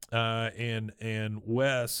 and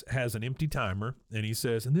Wes has an empty timer, and he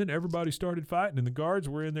says, and then everybody started fighting, and the guards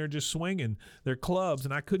were in there just swinging their clubs,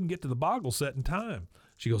 and I couldn't get to the boggle set in time.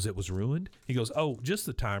 She goes, it was ruined? He goes, oh, just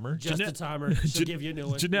the timer. Just the timer. She'll give you a new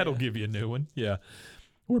one. Jeanette will Yeah. give you a new one. Yeah.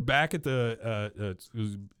 We're back at the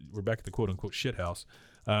quote unquote shit house.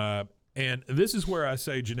 And this is where I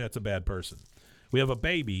say Jeanette's a bad person. We have a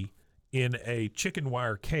baby in a chicken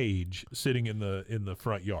wire cage sitting in the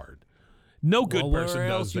front yard. No good Well, person where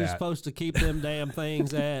does else you that. supposed to keep them damn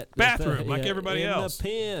things at? Bathroom, like everybody in else. the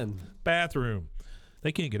pen. Bathroom.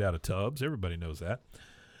 They can't get out of tubs. Everybody knows that.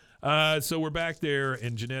 So we're back there,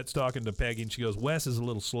 and Jeanette's talking to Peggy, and she goes, Wes is a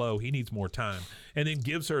little slow. He needs more time. And then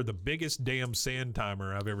gives her the biggest damn sand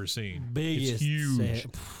timer I've ever seen. Biggest It's huge.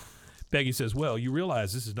 sand- Peggy says, well, you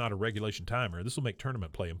realize this is not a regulation timer. This will make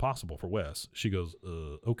tournament play impossible for Wes. She goes,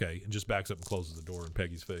 okay, and just backs up and closes the door in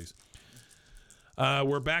Peggy's face.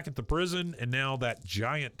 We're back at the prison, and now that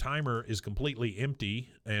giant timer is completely empty,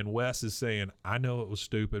 and Wes is saying, I know it was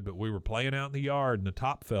stupid, but we were playing out in the yard, and the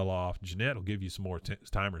top fell off. Jeanette will give you some more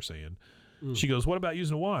timer sand. She goes, what about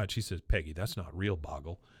using a watch? He says, Peggy, that's not real,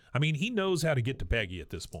 Boggle. I mean, he knows how to get to Peggy at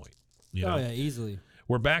this point. You know? Oh yeah, easily.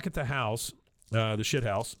 We're back at the house, the shit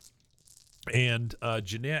house, and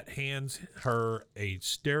Jeanette hands her a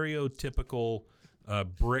stereotypical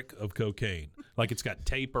brick of cocaine. Like it's got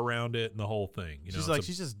tape around it and the whole thing. You know, She's it's like, a-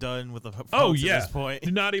 she's just done with the oh folks yeah, at this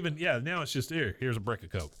point. not even now it's just here's a brick of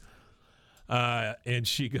coke. And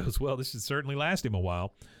she goes, well, this should certainly last him a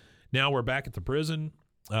while. Now we're back at the prison.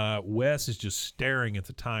 Wes is just staring at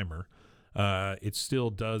the timer. It still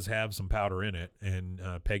does have some powder in it, and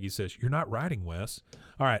Peggy says, you're not writing, Wes.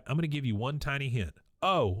 All right, I'm going to give you one tiny hint.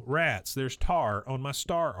 Oh, rats, there's tar on my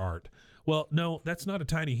star art. Well, no, that's not a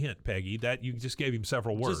tiny hint, Peggy. That you just gave him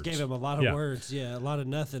several words. Just gave him a lot of Yeah. words. Yeah, a lot of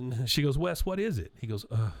nothing. She goes, Wes, what is it? He goes,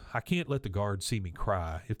 I can't let the guards see me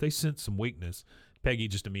cry. If they sense some weakness, Peggy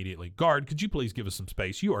just immediately, guard, could you please give us some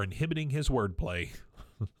space? You are inhibiting his wordplay.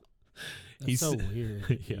 That's so s-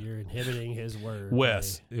 weird. Yeah. You're inhibiting his word.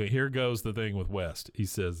 Wes, here goes the thing with West. He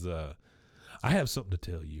says, I have something to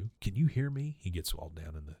tell you. Can you hear me? He gets all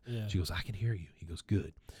down in the. Yeah. She goes, I can hear you. He goes,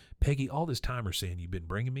 good. Peggy, all this timer sand you've been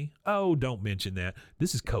bringing me? Oh, don't mention that.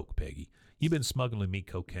 This is coke, Peggy. You've been smuggling me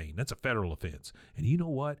cocaine. That's a federal offense. And you know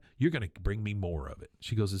what? You're going to bring me more of it.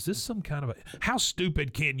 She goes, is this some kind of a... How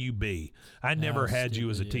stupid can you be? I never had you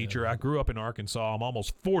as a stupid, yeah. teacher. I grew up in Arkansas. I'm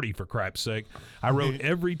almost 40, for crap's sake. I wrote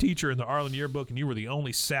every teacher in the Arlen yearbook, and you were the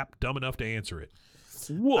only sap dumb enough to answer it.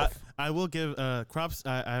 Woof. I will give props.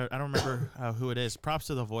 I don't remember who it is. Props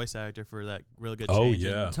to the voice actor for that real good. Oh, change in-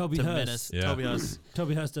 yeah. Toby to Huss. Menace. Yeah. Toby Huss.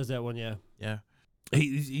 Toby Huss does that one. Yeah. Yeah.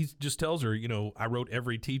 He just tells her, I wrote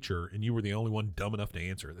every teacher, and you were the only one dumb enough to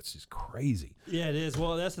answer. That's just crazy. Yeah, it is.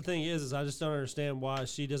 Well, that's the thing is I just don't understand why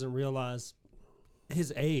she doesn't realize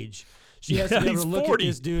his age. She has to be able he's to look 40. at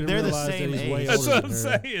this dude and They're the realize same that he's way age. That's older what than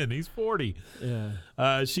I'm her. saying. He's 40.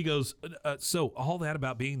 Yeah. She goes, so all that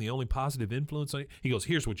about being the only positive influence on you? He goes,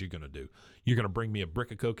 here's what you're going to do. You're going to bring me a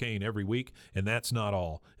brick of cocaine every week, and that's not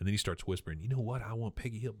all. And then he starts whispering, you know what? I want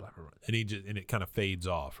Peggy Hill, blah, blah, blah. And it kind of fades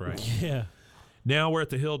off, right? Yeah. Now we're at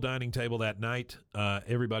the Hill dining table that night.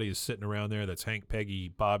 Everybody is sitting around there. That's Hank, Peggy,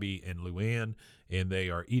 Bobby, and Luann, and they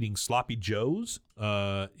are eating Sloppy Joes. You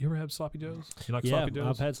ever have Sloppy Joes? You like Yeah, Sloppy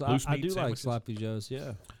Joes? I've had. Loose I meat do like sandwiches? sloppy joes.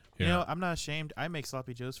 Yeah. You Yeah. know, I'm not ashamed. I make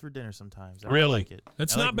sloppy joes for dinner sometimes. I Really? like it.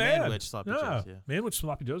 That's I not like bad. Manwich sloppy Yeah. joes. Yeah. Manwich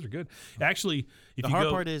Sloppy Joes are good. Actually, if The you hard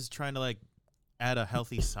go, part is trying to like add a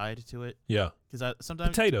healthy side to it yeah, because sometimes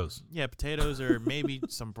potatoes. Yeah, potatoes or maybe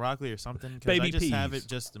some broccoli or something. Because Baby I just have peas. it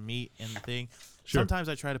just the meat and the thing. Sure. Sometimes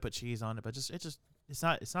I try to put cheese on it, but it's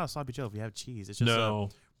not a sloppy Joe if you have cheese. It's just No,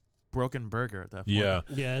 a broken burger at that point. yeah.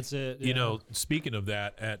 Yeah, that's it. You yeah. know, speaking of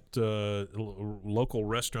that, at local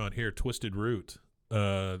restaurant here, Twisted Root,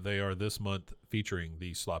 they are this month featuring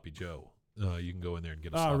the Sloppy Joe. You can go in there and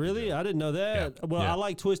get a Oh, Sloppy really? Joe. I didn't know that. Yeah. Well, Yeah. I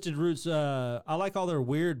like Twisted Roots. I like all their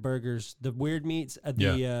weird burgers, the weird meats,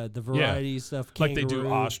 the variety stuff. Like they do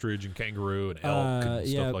kangaroo. ostrich and kangaroo and elk and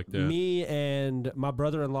yeah, stuff like that. Me and my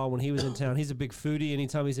brother-in-law, when he was in town, he's a big foodie.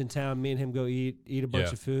 Anytime he's in town, me and him go eat a bunch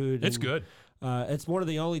Yeah. of food. It's and, good. It's one of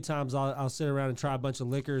the only times I'll sit around and try a bunch of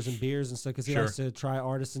liquors and beers and stuff because he Sure. likes to try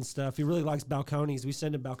artisan stuff. He really likes Balcones. We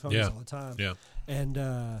send him Balcones Yeah. all the time. Yeah.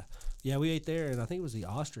 And yeah, we ate there, and I think it was the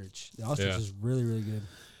ostrich. The ostrich Yeah. is really, really good.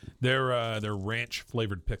 Their ranch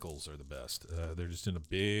flavored pickles are the best. They're just in a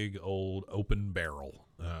big old open barrel.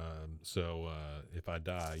 So if I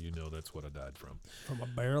die, you know that's what I died from. From a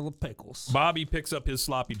barrel of pickles. Bobby picks up his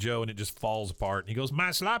Sloppy Joe and it just falls apart. And he goes, "My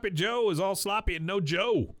Sloppy Joe is all sloppy and no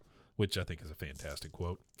Joe," which I think is a fantastic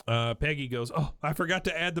quote. Peggy goes, "Oh, I forgot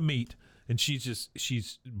to add the meat." And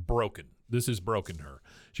she's broken. This has broken her.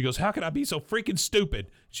 She goes, "How could I be so freaking stupid?"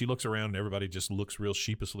 She looks around and everybody just looks real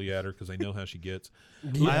sheepishly at her because they know how she gets.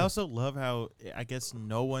 I also love how I guess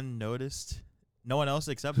no one noticed. No one else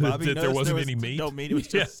except Bobby That noticed there wasn't any meat. No meat. It was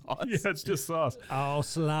just sauce. Yeah, it's just sauce. All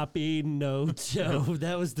sloppy, no Joe.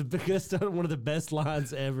 That was the biggest, one of the best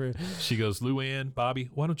lines ever. She goes, "Luann, Bobby,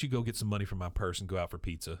 why don't you go get some money from my purse and go out for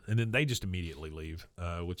pizza?" And then they just immediately leave,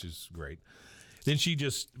 which is great. Then she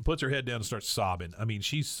just puts her head down and starts sobbing. I mean,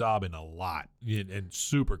 she's sobbing a lot and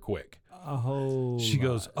super quick. A whole She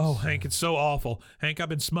goes, lot. "Oh, Hank, it's so awful. Hank, I've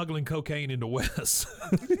been smuggling cocaine into Wes."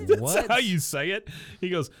 That's What? how you say it. He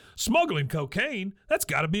goes, "Smuggling cocaine? That's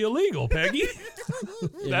got to be illegal, Peggy."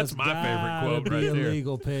 That's It's my favorite gotta quote be right there.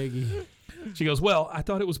 illegal, Peggy. She goes, "Well, I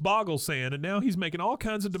thought it was Boggle saying, and now he's making all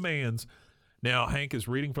kinds of demands." Now, Hank is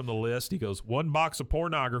reading from the list. He goes, 1 box of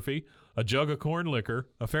pornography, a jug of corn liquor,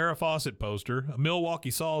 a Farrah Fawcett poster, a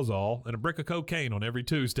Milwaukee Sawzall, and a brick of cocaine on every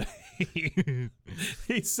Tuesday.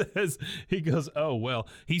 He goes, "Oh, well,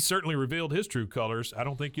 he certainly revealed his true colors. I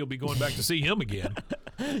don't think you'll be going back to see him again."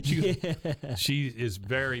 She is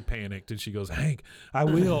very panicked, and she goes, "Hank, I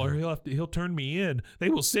will, or he'll turn me in. They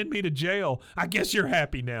will send me to jail. I guess you're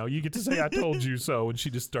happy now. You get to say I told you so." And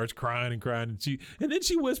she just starts crying and crying, and then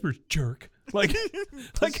she whispers, "Jerk," like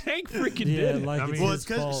Hank freaking Yeah, did it. like I it's mean, Well, his it's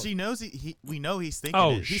because fault. she knows we know he's thinking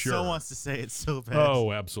Oh, it. He sure. still wants to say it so bad.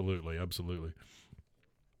 oh, absolutely, absolutely.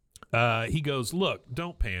 He goes, "Look,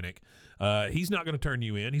 don't panic. He's not going to turn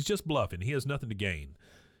you in. He's just bluffing. He has nothing to gain."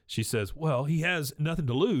 She says, "Well, he has nothing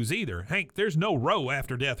to lose either. Hank, there's no row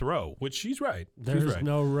after death row," which she's right. She's There's right.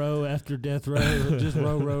 no row after death row. Just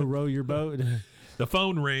row your boat. The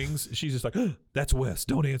phone rings. She's just like, "That's Wes.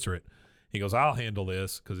 Don't answer it." He goes, "I'll handle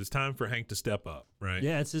this," because it's time for Hank to step up, right?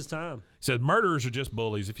 Yeah, it's his time. He said, "Murderers are just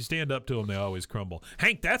bullies. If you stand up to them, they always crumble."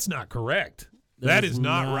 Hank, that's not correct. That is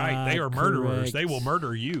not right. They are murderers. correct. They will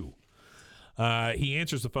murder you. He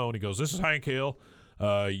answers the phone. He goes, "This is Hank Hill.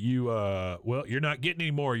 Well, you're not getting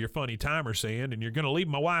any more of your funny timer sand, and you're going to leave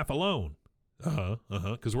my wife alone."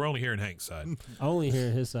 Because we're only hearing Hank's side. Only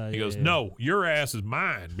hearing his side. He goes, yeah. "No, your ass is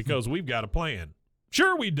mine because we've got a plan."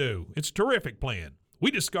 "Sure we do. It's a terrific plan. We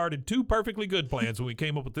discarded 2 perfectly good plans when we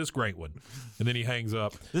came up with this great one." And then he hangs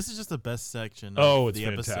up. This is just the best section. Oh, of it's the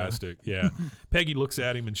episode. fantastic. Yeah. Peggy looks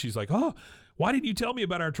at him and she's like, "Oh, why didn't you tell me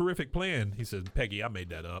about our terrific plan?" He says, "Peggy, I made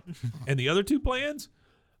that up." "And the other 2 plans?"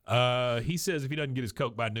 He says if he doesn't get his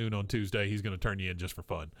Coke by noon on Tuesday, he's going to turn you in just for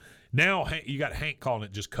fun. Now you got Hank calling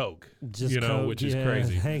it just Coke, Just Coke, Coke, which is yeah.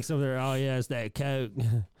 crazy. Hank's over there. Oh yeah, it's that Coke.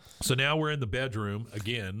 So now we're in the bedroom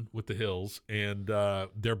again with the Hills, and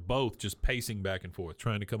they're both just pacing back and forth,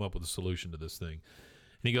 trying to come up with a solution to this thing.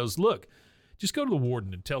 And he goes, "Look, just go to the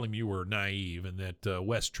warden and tell him you were naive and that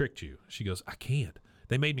Wes tricked you." She goes, "I can't.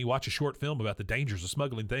 They made me watch a short film about the dangers of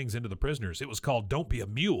smuggling things into the prisoners. It was called Don't Be a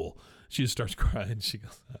Mule. She just starts crying. She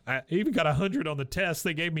goes, I even got 100 on the test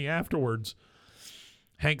they gave me afterwards.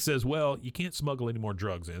 Hank says, well, you can't smuggle any more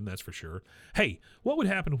drugs in, that's for sure. Hey, what would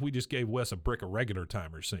happen if we just gave Wes a brick of regular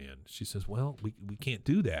timer sand? She says, well, we can't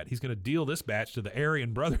do that. He's going to deal this batch to the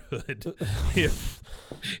Aryan Brotherhood. if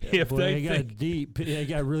Boy, they it got deep. It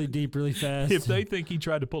got really deep really fast. if they think he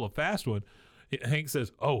tried to pull a fast one, Hank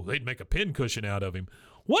says, oh, they'd make a pin cushion out of him.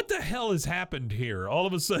 What the hell has happened here? All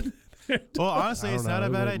of a sudden. Well, honestly, I it's don't not know. a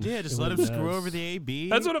It bad wouldn't- idea. Just it let him wouldn't screw mess. over the AB.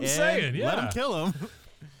 That's what I'm and saying, Let yeah. him kill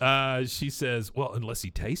him. She says, well, unless he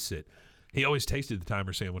tastes it. He always tasted the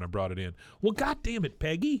timer sand when I brought it in. Well, God damn it,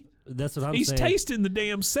 Peggy. That's what I'm He's saying. tasting the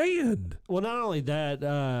damn sand. Well, not only that,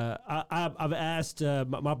 I've asked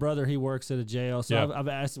my brother. He works at a jail, so Yeah. I've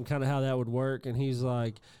asked him kind of how that would work, and he's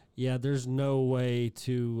like, "Yeah, there's no way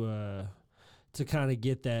to kind of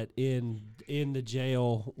get that in the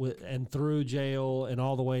jail and through jail and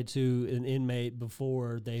all the way to an inmate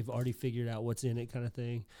before they've already figured out what's in it, kind of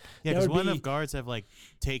thing." Yeah, That because would one be- of guards have like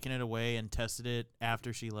taken it away and tested it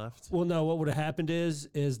after she left. Well, no. What would have happened is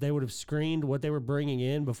they would have screened what they were bringing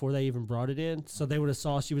in before they even brought it in. So they would have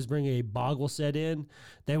saw she was bringing a boggle set in.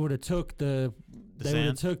 They would have took the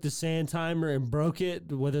sand timer and broke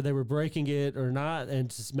it, whether they were breaking it or not, and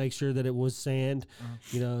just make sure that it was sand.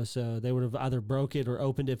 You know, so they would have either broke it or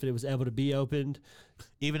opened it if it was able to be opened.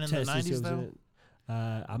 Even in the Tested to see 90s, what was in though?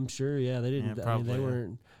 it. I'm sure. Yeah, they didn't. Yeah, I mean, they probably, yeah.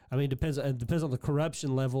 weren't. I mean, it depends on the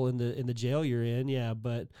corruption level in the jail you're in. Yeah,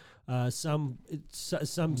 but some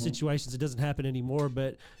situations it doesn't happen anymore.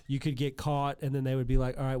 But you could get caught, and then they would be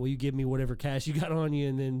like, "All right, well, you give me whatever cash you got on you,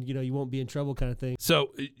 and then you won't be in trouble," kind of thing.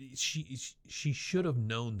 So she should have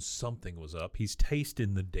known something was up. He's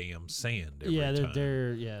tasting the damn sand every Yeah, time.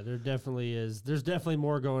 there definitely is. There's definitely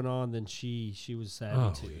more going on than she was savvy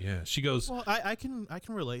Oh, to. yeah. She goes, Well, I can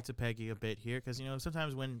relate to Peggy a bit here because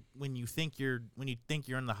sometimes when you think you're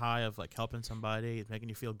in the high of like helping somebody, it's making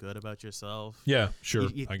you feel good about yourself. yeah, sure,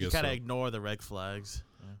 You I guess gotta so. ignore the red flags.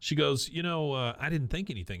 Yeah. She goes, I didn't think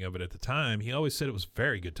anything of it at the time. He always said it was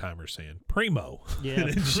very good timer sand. Primo. Yeah,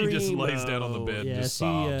 And then she just lays down on the primo. bed Yeah, and just she,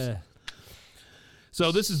 sobs.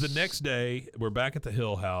 So this is the next day. We're back at the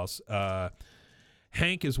Hill House.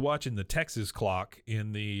 Hank is watching the Texas clock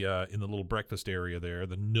in the little breakfast area there,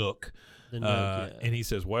 the Nook. The Nook, yeah. And he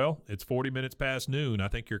says, well, it's 40 minutes past noon. I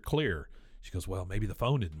think you're clear. She goes, well, maybe the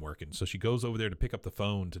phone isn't working. So she goes over there to pick up the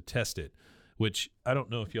phone to test it, which I don't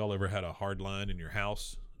know if y'all ever had a hard line in your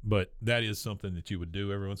house, but that is something that you would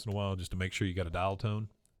do every once in a while just to make sure you got a dial tone.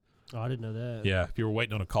 Oh, I didn't know that. Yeah, if you were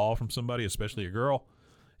waiting on a call from somebody, especially a girl,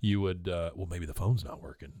 you would, well, maybe the phone's not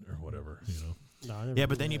working or whatever, No, I never Yeah, knew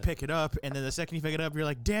but then you that. pick it up, and then the second you pick it up, you're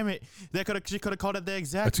like, "Damn it! She could have called it the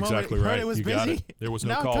exact That's moment. exactly Heard right. It was You busy. got it. There was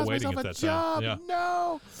no Now it call cost waiting myself at a that time. job. Yeah.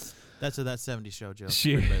 No, that's a that '70s show joke.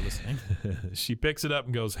 She- for everybody listening. She picks it up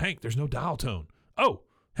and goes, Hank, there's no dial tone. Oh,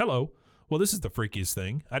 hello. Well, this is the freakiest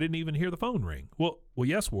thing. I didn't even hear the phone ring. Well,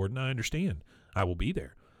 yes, Warden, I understand. I will be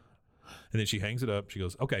there. And then she hangs it up. She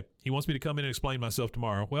goes, okay, he wants me to come in and explain myself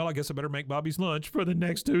tomorrow. Well, I guess I better make Bobby's lunch for the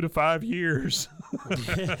next 2 to 5 years.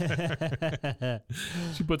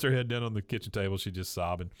 She puts her head down on the kitchen table. She's just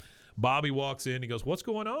sobbing. Bobby walks in. He goes, what's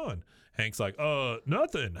going on? Hank's like,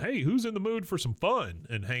 nothing. Hey, who's in the mood for some fun?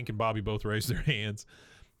 And Hank and Bobby both raise their hands.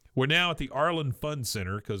 We're now at the Arlen Fun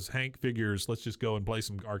Center because Hank figures let's just go and play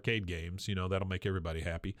some arcade games. That'll make everybody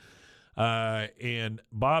happy. And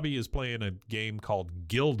Bobby is playing a game called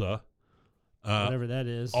Gilda. Whatever that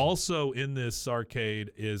is. Also in this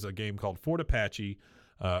arcade is a game called Fort Apache,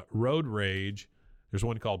 Road Rage. There's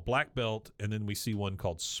one called Black Belt, and then we see one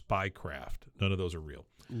called Spycraft. None of those are real.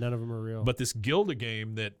 None of them are real. But this Gilda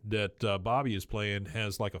game that Bobby is playing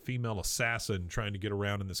has like a female assassin trying to get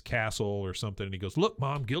around in this castle or something. And he goes, look,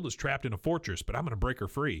 Mom, Gilda's trapped in a fortress, but I'm going to break her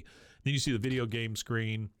free. Then you see the video game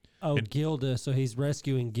screen. Oh, Gilda. So he's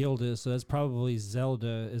rescuing Gilda. So that's probably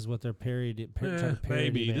Zelda is what they're trying to parody.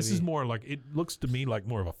 Maybe. This is more like, it looks to me like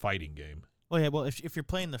more of a fighting game. Well, yeah. Well, if you're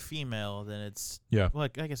playing the female, then it's Yeah. Well,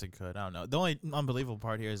 I guess it could. I don't know. The only unbelievable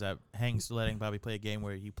part here is that Hank's letting Bobby play a game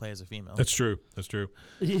where you play as a female. That's true. That's true.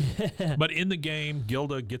 Yeah. But in the game,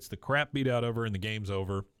 Gilda gets the crap beat out of her and the game's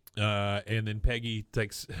over. And then Peggy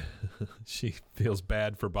she feels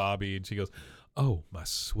bad for Bobby and she goes, oh, my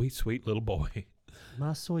sweet, sweet little boy.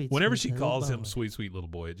 My sweet. Whenever sweet she little calls him boy. sweet, sweet little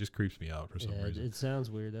boy, it just creeps me out for some Yeah, reason. it sounds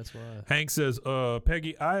weird. That's why. Hank says,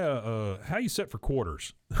 Peggy, how you set for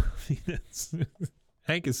quarters?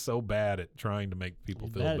 Hank is so bad at trying to make people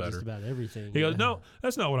He's feel bad at better. just about everything. He goes, no,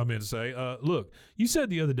 that's not what I meant to say. Look, you said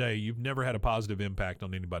the other day you've never had a positive impact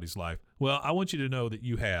on anybody's life. Well, I want you to know that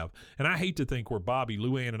you have. And I hate to think where Bobby,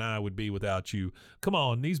 Luann, and I would be without you. Come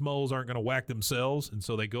on, these moles aren't going to whack themselves. And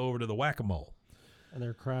so they go over to the whack-a-mole. And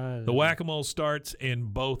they're crying. The whack-a-mole starts,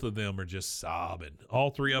 and both of them are just sobbing. All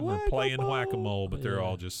three of them are playing whack-a-mole, but they're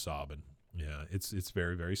all just sobbing. Yeah, it's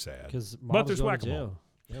very, very sad. Because But there's going to whack-a-mole. jail.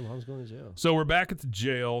 Yeah, Mom's going to jail. So we're back at the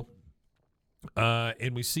jail,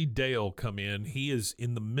 and we see Dale come in. He is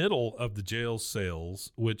in the middle of the jail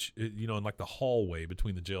cells, which, in like the hallway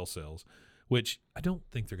between the jail cells, which I don't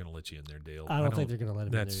think they're going to let you in there, Dale. I don't think they're going to let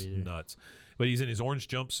him in That's there either. nuts. But he's in his orange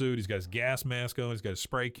jumpsuit. He's got his gas mask on. He's got a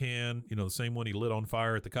spray can, the same one he lit on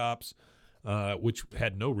fire at the cops, which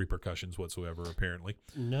had no repercussions whatsoever, apparently.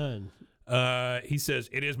 None. He says,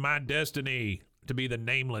 "It is my destiny to be the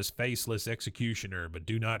nameless, faceless executioner, but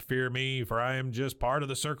do not fear me, for I am just part of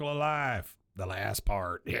the circle of life." The last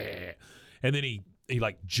part, yeah. And then he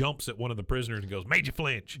like jumps at one of the prisoners and goes, "Made you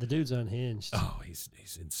flinch." The dude's unhinged. Oh, he's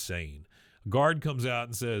insane. A guard comes out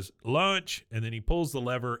and says, "Lunch," and then he pulls the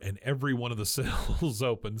lever, and every one of the cells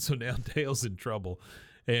open. So now Dale's in trouble,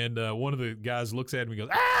 and one of the guys looks at him and goes,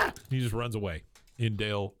 "Ah!" And he just runs away. In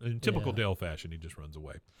typical Dale fashion, he just runs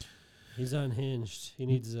away. He's unhinged. He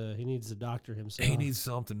needs a doctor himself. He needs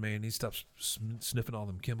something, man. He stops sniffing all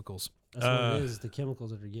them chemicals. That's what it is. The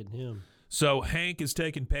chemicals that are getting him. So Hank is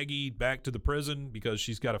taking Peggy back to the prison because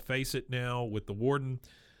she's got to face it now with the warden.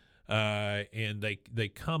 And they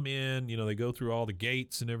come in, they go through all the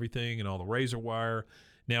gates and everything and all the razor wire.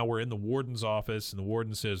 Now we're in the warden's office, and the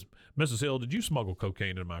warden says, "Mrs. Hill, did you smuggle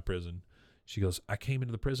cocaine into my prison?" She goes, "I came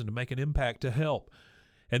into the prison to make an impact, to help."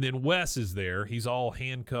 And then Wes is there. He's all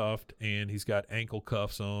handcuffed, and he's got ankle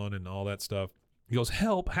cuffs on and all that stuff. He goes,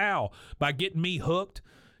 "Help? How? By getting me hooked?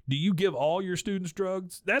 Do you give all your students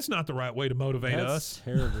drugs? That's not the right way to motivate us."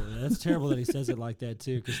 Terrible. That's terrible that he says it like that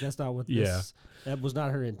too, because that's not what. That was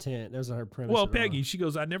not her intent. That was not her premise. Well, at Peggy, all. she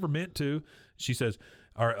goes, "I never meant to." She says,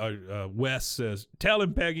 Wes says, "Tell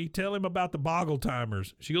him, Peggy. Tell him about the boggle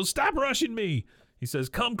timers." She goes, "Stop rushing me." He says,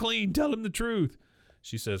 "Come clean. Tell him the truth."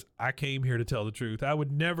 She says, "I came here to tell the truth. I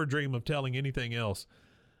would never dream of telling anything else."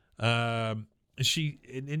 She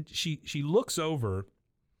looks over,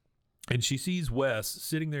 and she sees Wes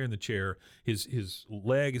sitting there in the chair. His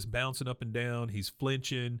leg is bouncing up and down. He's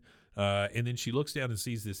flinching. And then she looks down and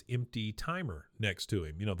sees this empty timer next to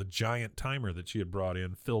him. The giant timer that she had brought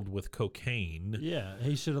in filled with cocaine. Yeah,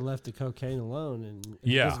 he should have left the cocaine alone, and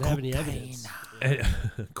Yeah. doesn't have any evidence.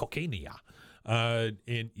 Cocaine, yeah.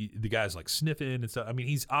 And the guy's like sniffing and stuff. I mean,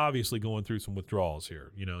 he's obviously going through some withdrawals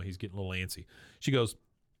here. He's getting a little antsy. She goes,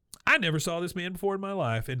 "I never saw this man before in my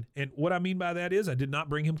life. And what I mean by that is I did not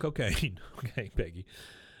bring him cocaine." Okay, Peggy.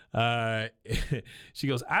 She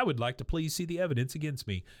goes, "I would like to please see the evidence against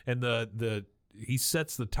me." And he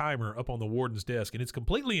sets the timer up on the warden's desk, and it's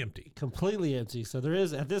completely empty. Completely empty. So there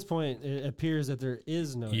is, at this point, it appears that there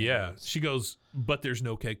is no evidence. She goes, "But there's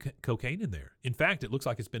no cocaine in there. In fact, it looks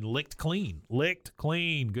like it's been licked clean. Licked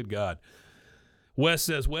clean. Good God." Wes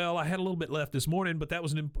says, "Well, I had a little bit left this morning, but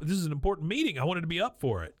this is an important meeting. I wanted to be up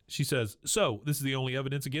for it." She says, "So this is the only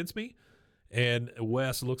evidence against me?" And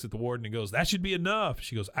Wes looks at the warden and goes, "That should be enough."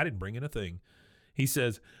 She goes, "I didn't bring in a thing." He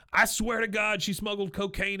says, "I swear to God, she smuggled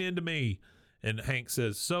cocaine into me." And Hank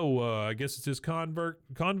says, "So I guess it's his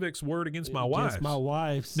convict's word against my wife's." Against my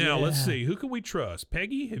wife's. Now, yeah. let's see. Who can we trust?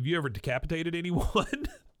 Peggy, have you ever decapitated anyone?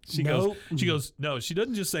 She Nope. goes, no. She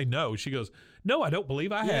doesn't just say no. She goes, "No, I don't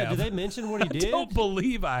believe I Yeah, have." did they mention what he did? I don't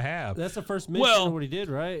believe I have. That's the first mention of what he did,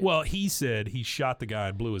 right? Well, he said he shot the guy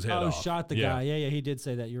and blew his head off. Shot the guy. Yeah, he did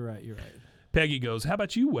say that. You're right. Peggy goes, "How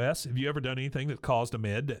about you, Wes? Have you ever done anything that caused a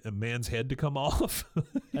man's head to come off?"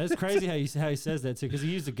 That's crazy how he says that too, because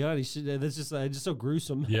he used a gun. That's just so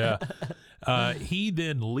gruesome. Yeah. He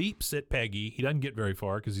then leaps at Peggy. He doesn't get very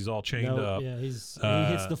far because he's all chained up. Yeah, he hits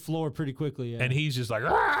the floor pretty quickly. Yeah. And he's just like,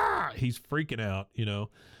 "Ah!" He's freaking out,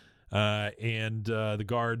 and the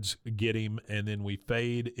guards get him, and then we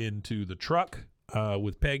fade into the truck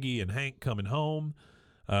with Peggy and Hank coming home.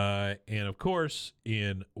 And of course,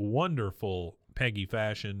 in wonderful Peggy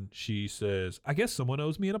fashion, she says, "I guess someone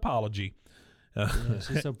owes me an apology." Yeah,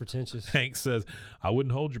 she's so pretentious. Hank says, "I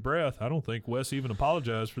wouldn't hold your breath. I don't think Wes even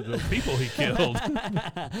apologized for the people he killed."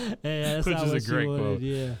 That's Which not is what a great she wanted, quote.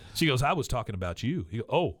 Yeah. She goes, "I was talking about you." He goes,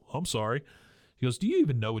 "Oh, I'm sorry." He goes, "Do you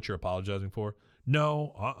even know what you're apologizing for?"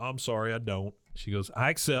 "No, I'm sorry, I don't." She goes, "I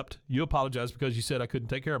accept. You apologize because you said I couldn't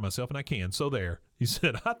take care of myself, and I can. So there." He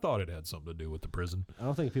said, I thought it had something to do with the prison. I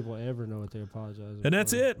don't think people ever know what they're apologizing And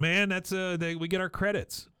that's for. it, man. That's we get our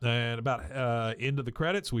credits. And about into the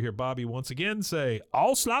credits, we hear Bobby once again say,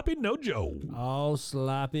 all sloppy, no Joe. All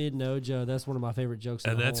sloppy, no Joe. That's one of my favorite jokes.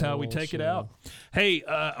 And in the that's how we whole take it show. out. Hey,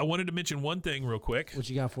 I wanted to mention one thing real quick. What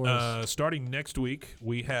you got for us? Starting next week,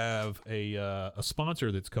 we have a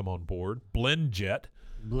sponsor that's come on board, BlendJet.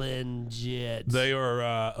 BlendJet. They are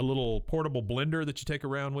a little portable blender that you take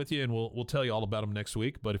around with you, and we'll tell you all about them next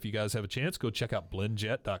week. But if you guys have a chance, go check out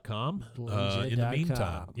blendjet.com. In the Blendjet.com.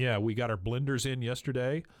 meantime, yeah, we got our blenders in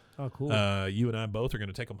yesterday. Oh, cool. You and I both are going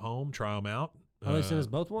to take them home, try them out. Oh, they sent us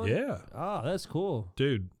both one? Yeah. Oh, that's cool.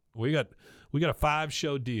 Dude, we got a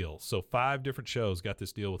 5-show deal. So 5 different shows got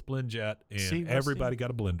this deal with BlendJet, and See, Rusty? everybody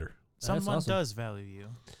got a blender. Someone awesome. does value you.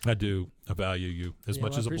 I do. I value you as Yeah,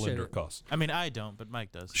 much well, as I a appreciate blender it. costs. I mean, I don't, but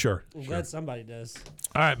Mike does. Sure. I'm sure. glad somebody does.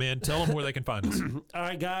 All right, man. Tell them where they can find us. All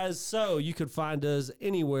right, guys. So you could find us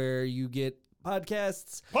anywhere you get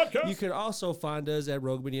podcasts. Podcast. You can also find us at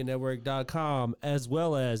roguemedianetwork.com as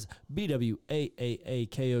well as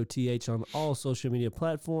BWAAAKOTH on all social media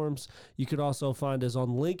platforms. You could also find us on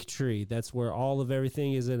Linktree. That's where all of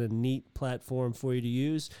everything is in a neat platform for you to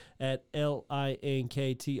use at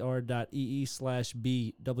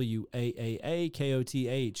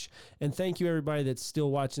linktr.ee/BWAAAKOTH. And thank you everybody that's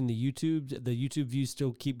still watching the YouTube. The YouTube views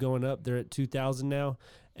still keep going up. They're at 2,000 now.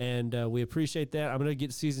 And we appreciate that. I'm going to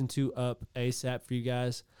get season 2 up ASAP for you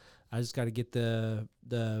guys. I just got to get the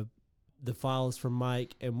files from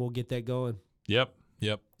Mike, and we'll get that going. Yep.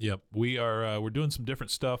 We are we're doing some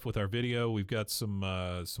different stuff with our video. We've got some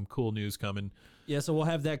cool news coming. Yeah, so we'll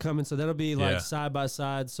have that coming. So that'll be like Yeah. side by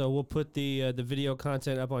side. So we'll put the video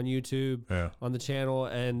content up on YouTube on the channel,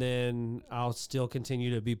 and then I'll still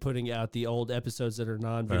continue to be putting out the old episodes that are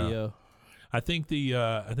non-video. I think the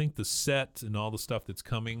set and all the stuff that's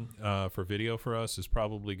coming for video for us is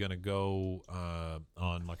probably going to go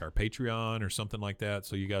on like our Patreon or something like that.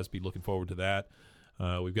 So you guys be looking forward to that.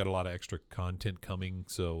 We've got a lot of extra content coming,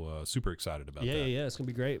 so super excited about that. Yeah, it's gonna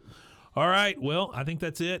be great. All right, well, I think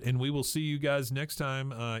that's it, and we will see you guys next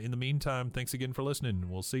time. In the meantime, thanks again for listening.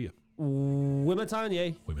 We'll see you.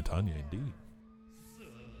 Wimatanye. Wimatanya, indeed.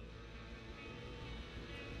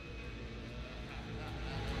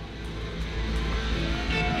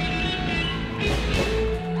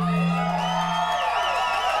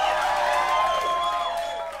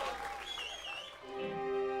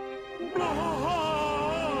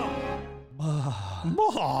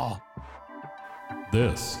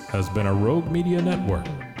 This has been a Rogue Media Network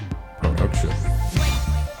production.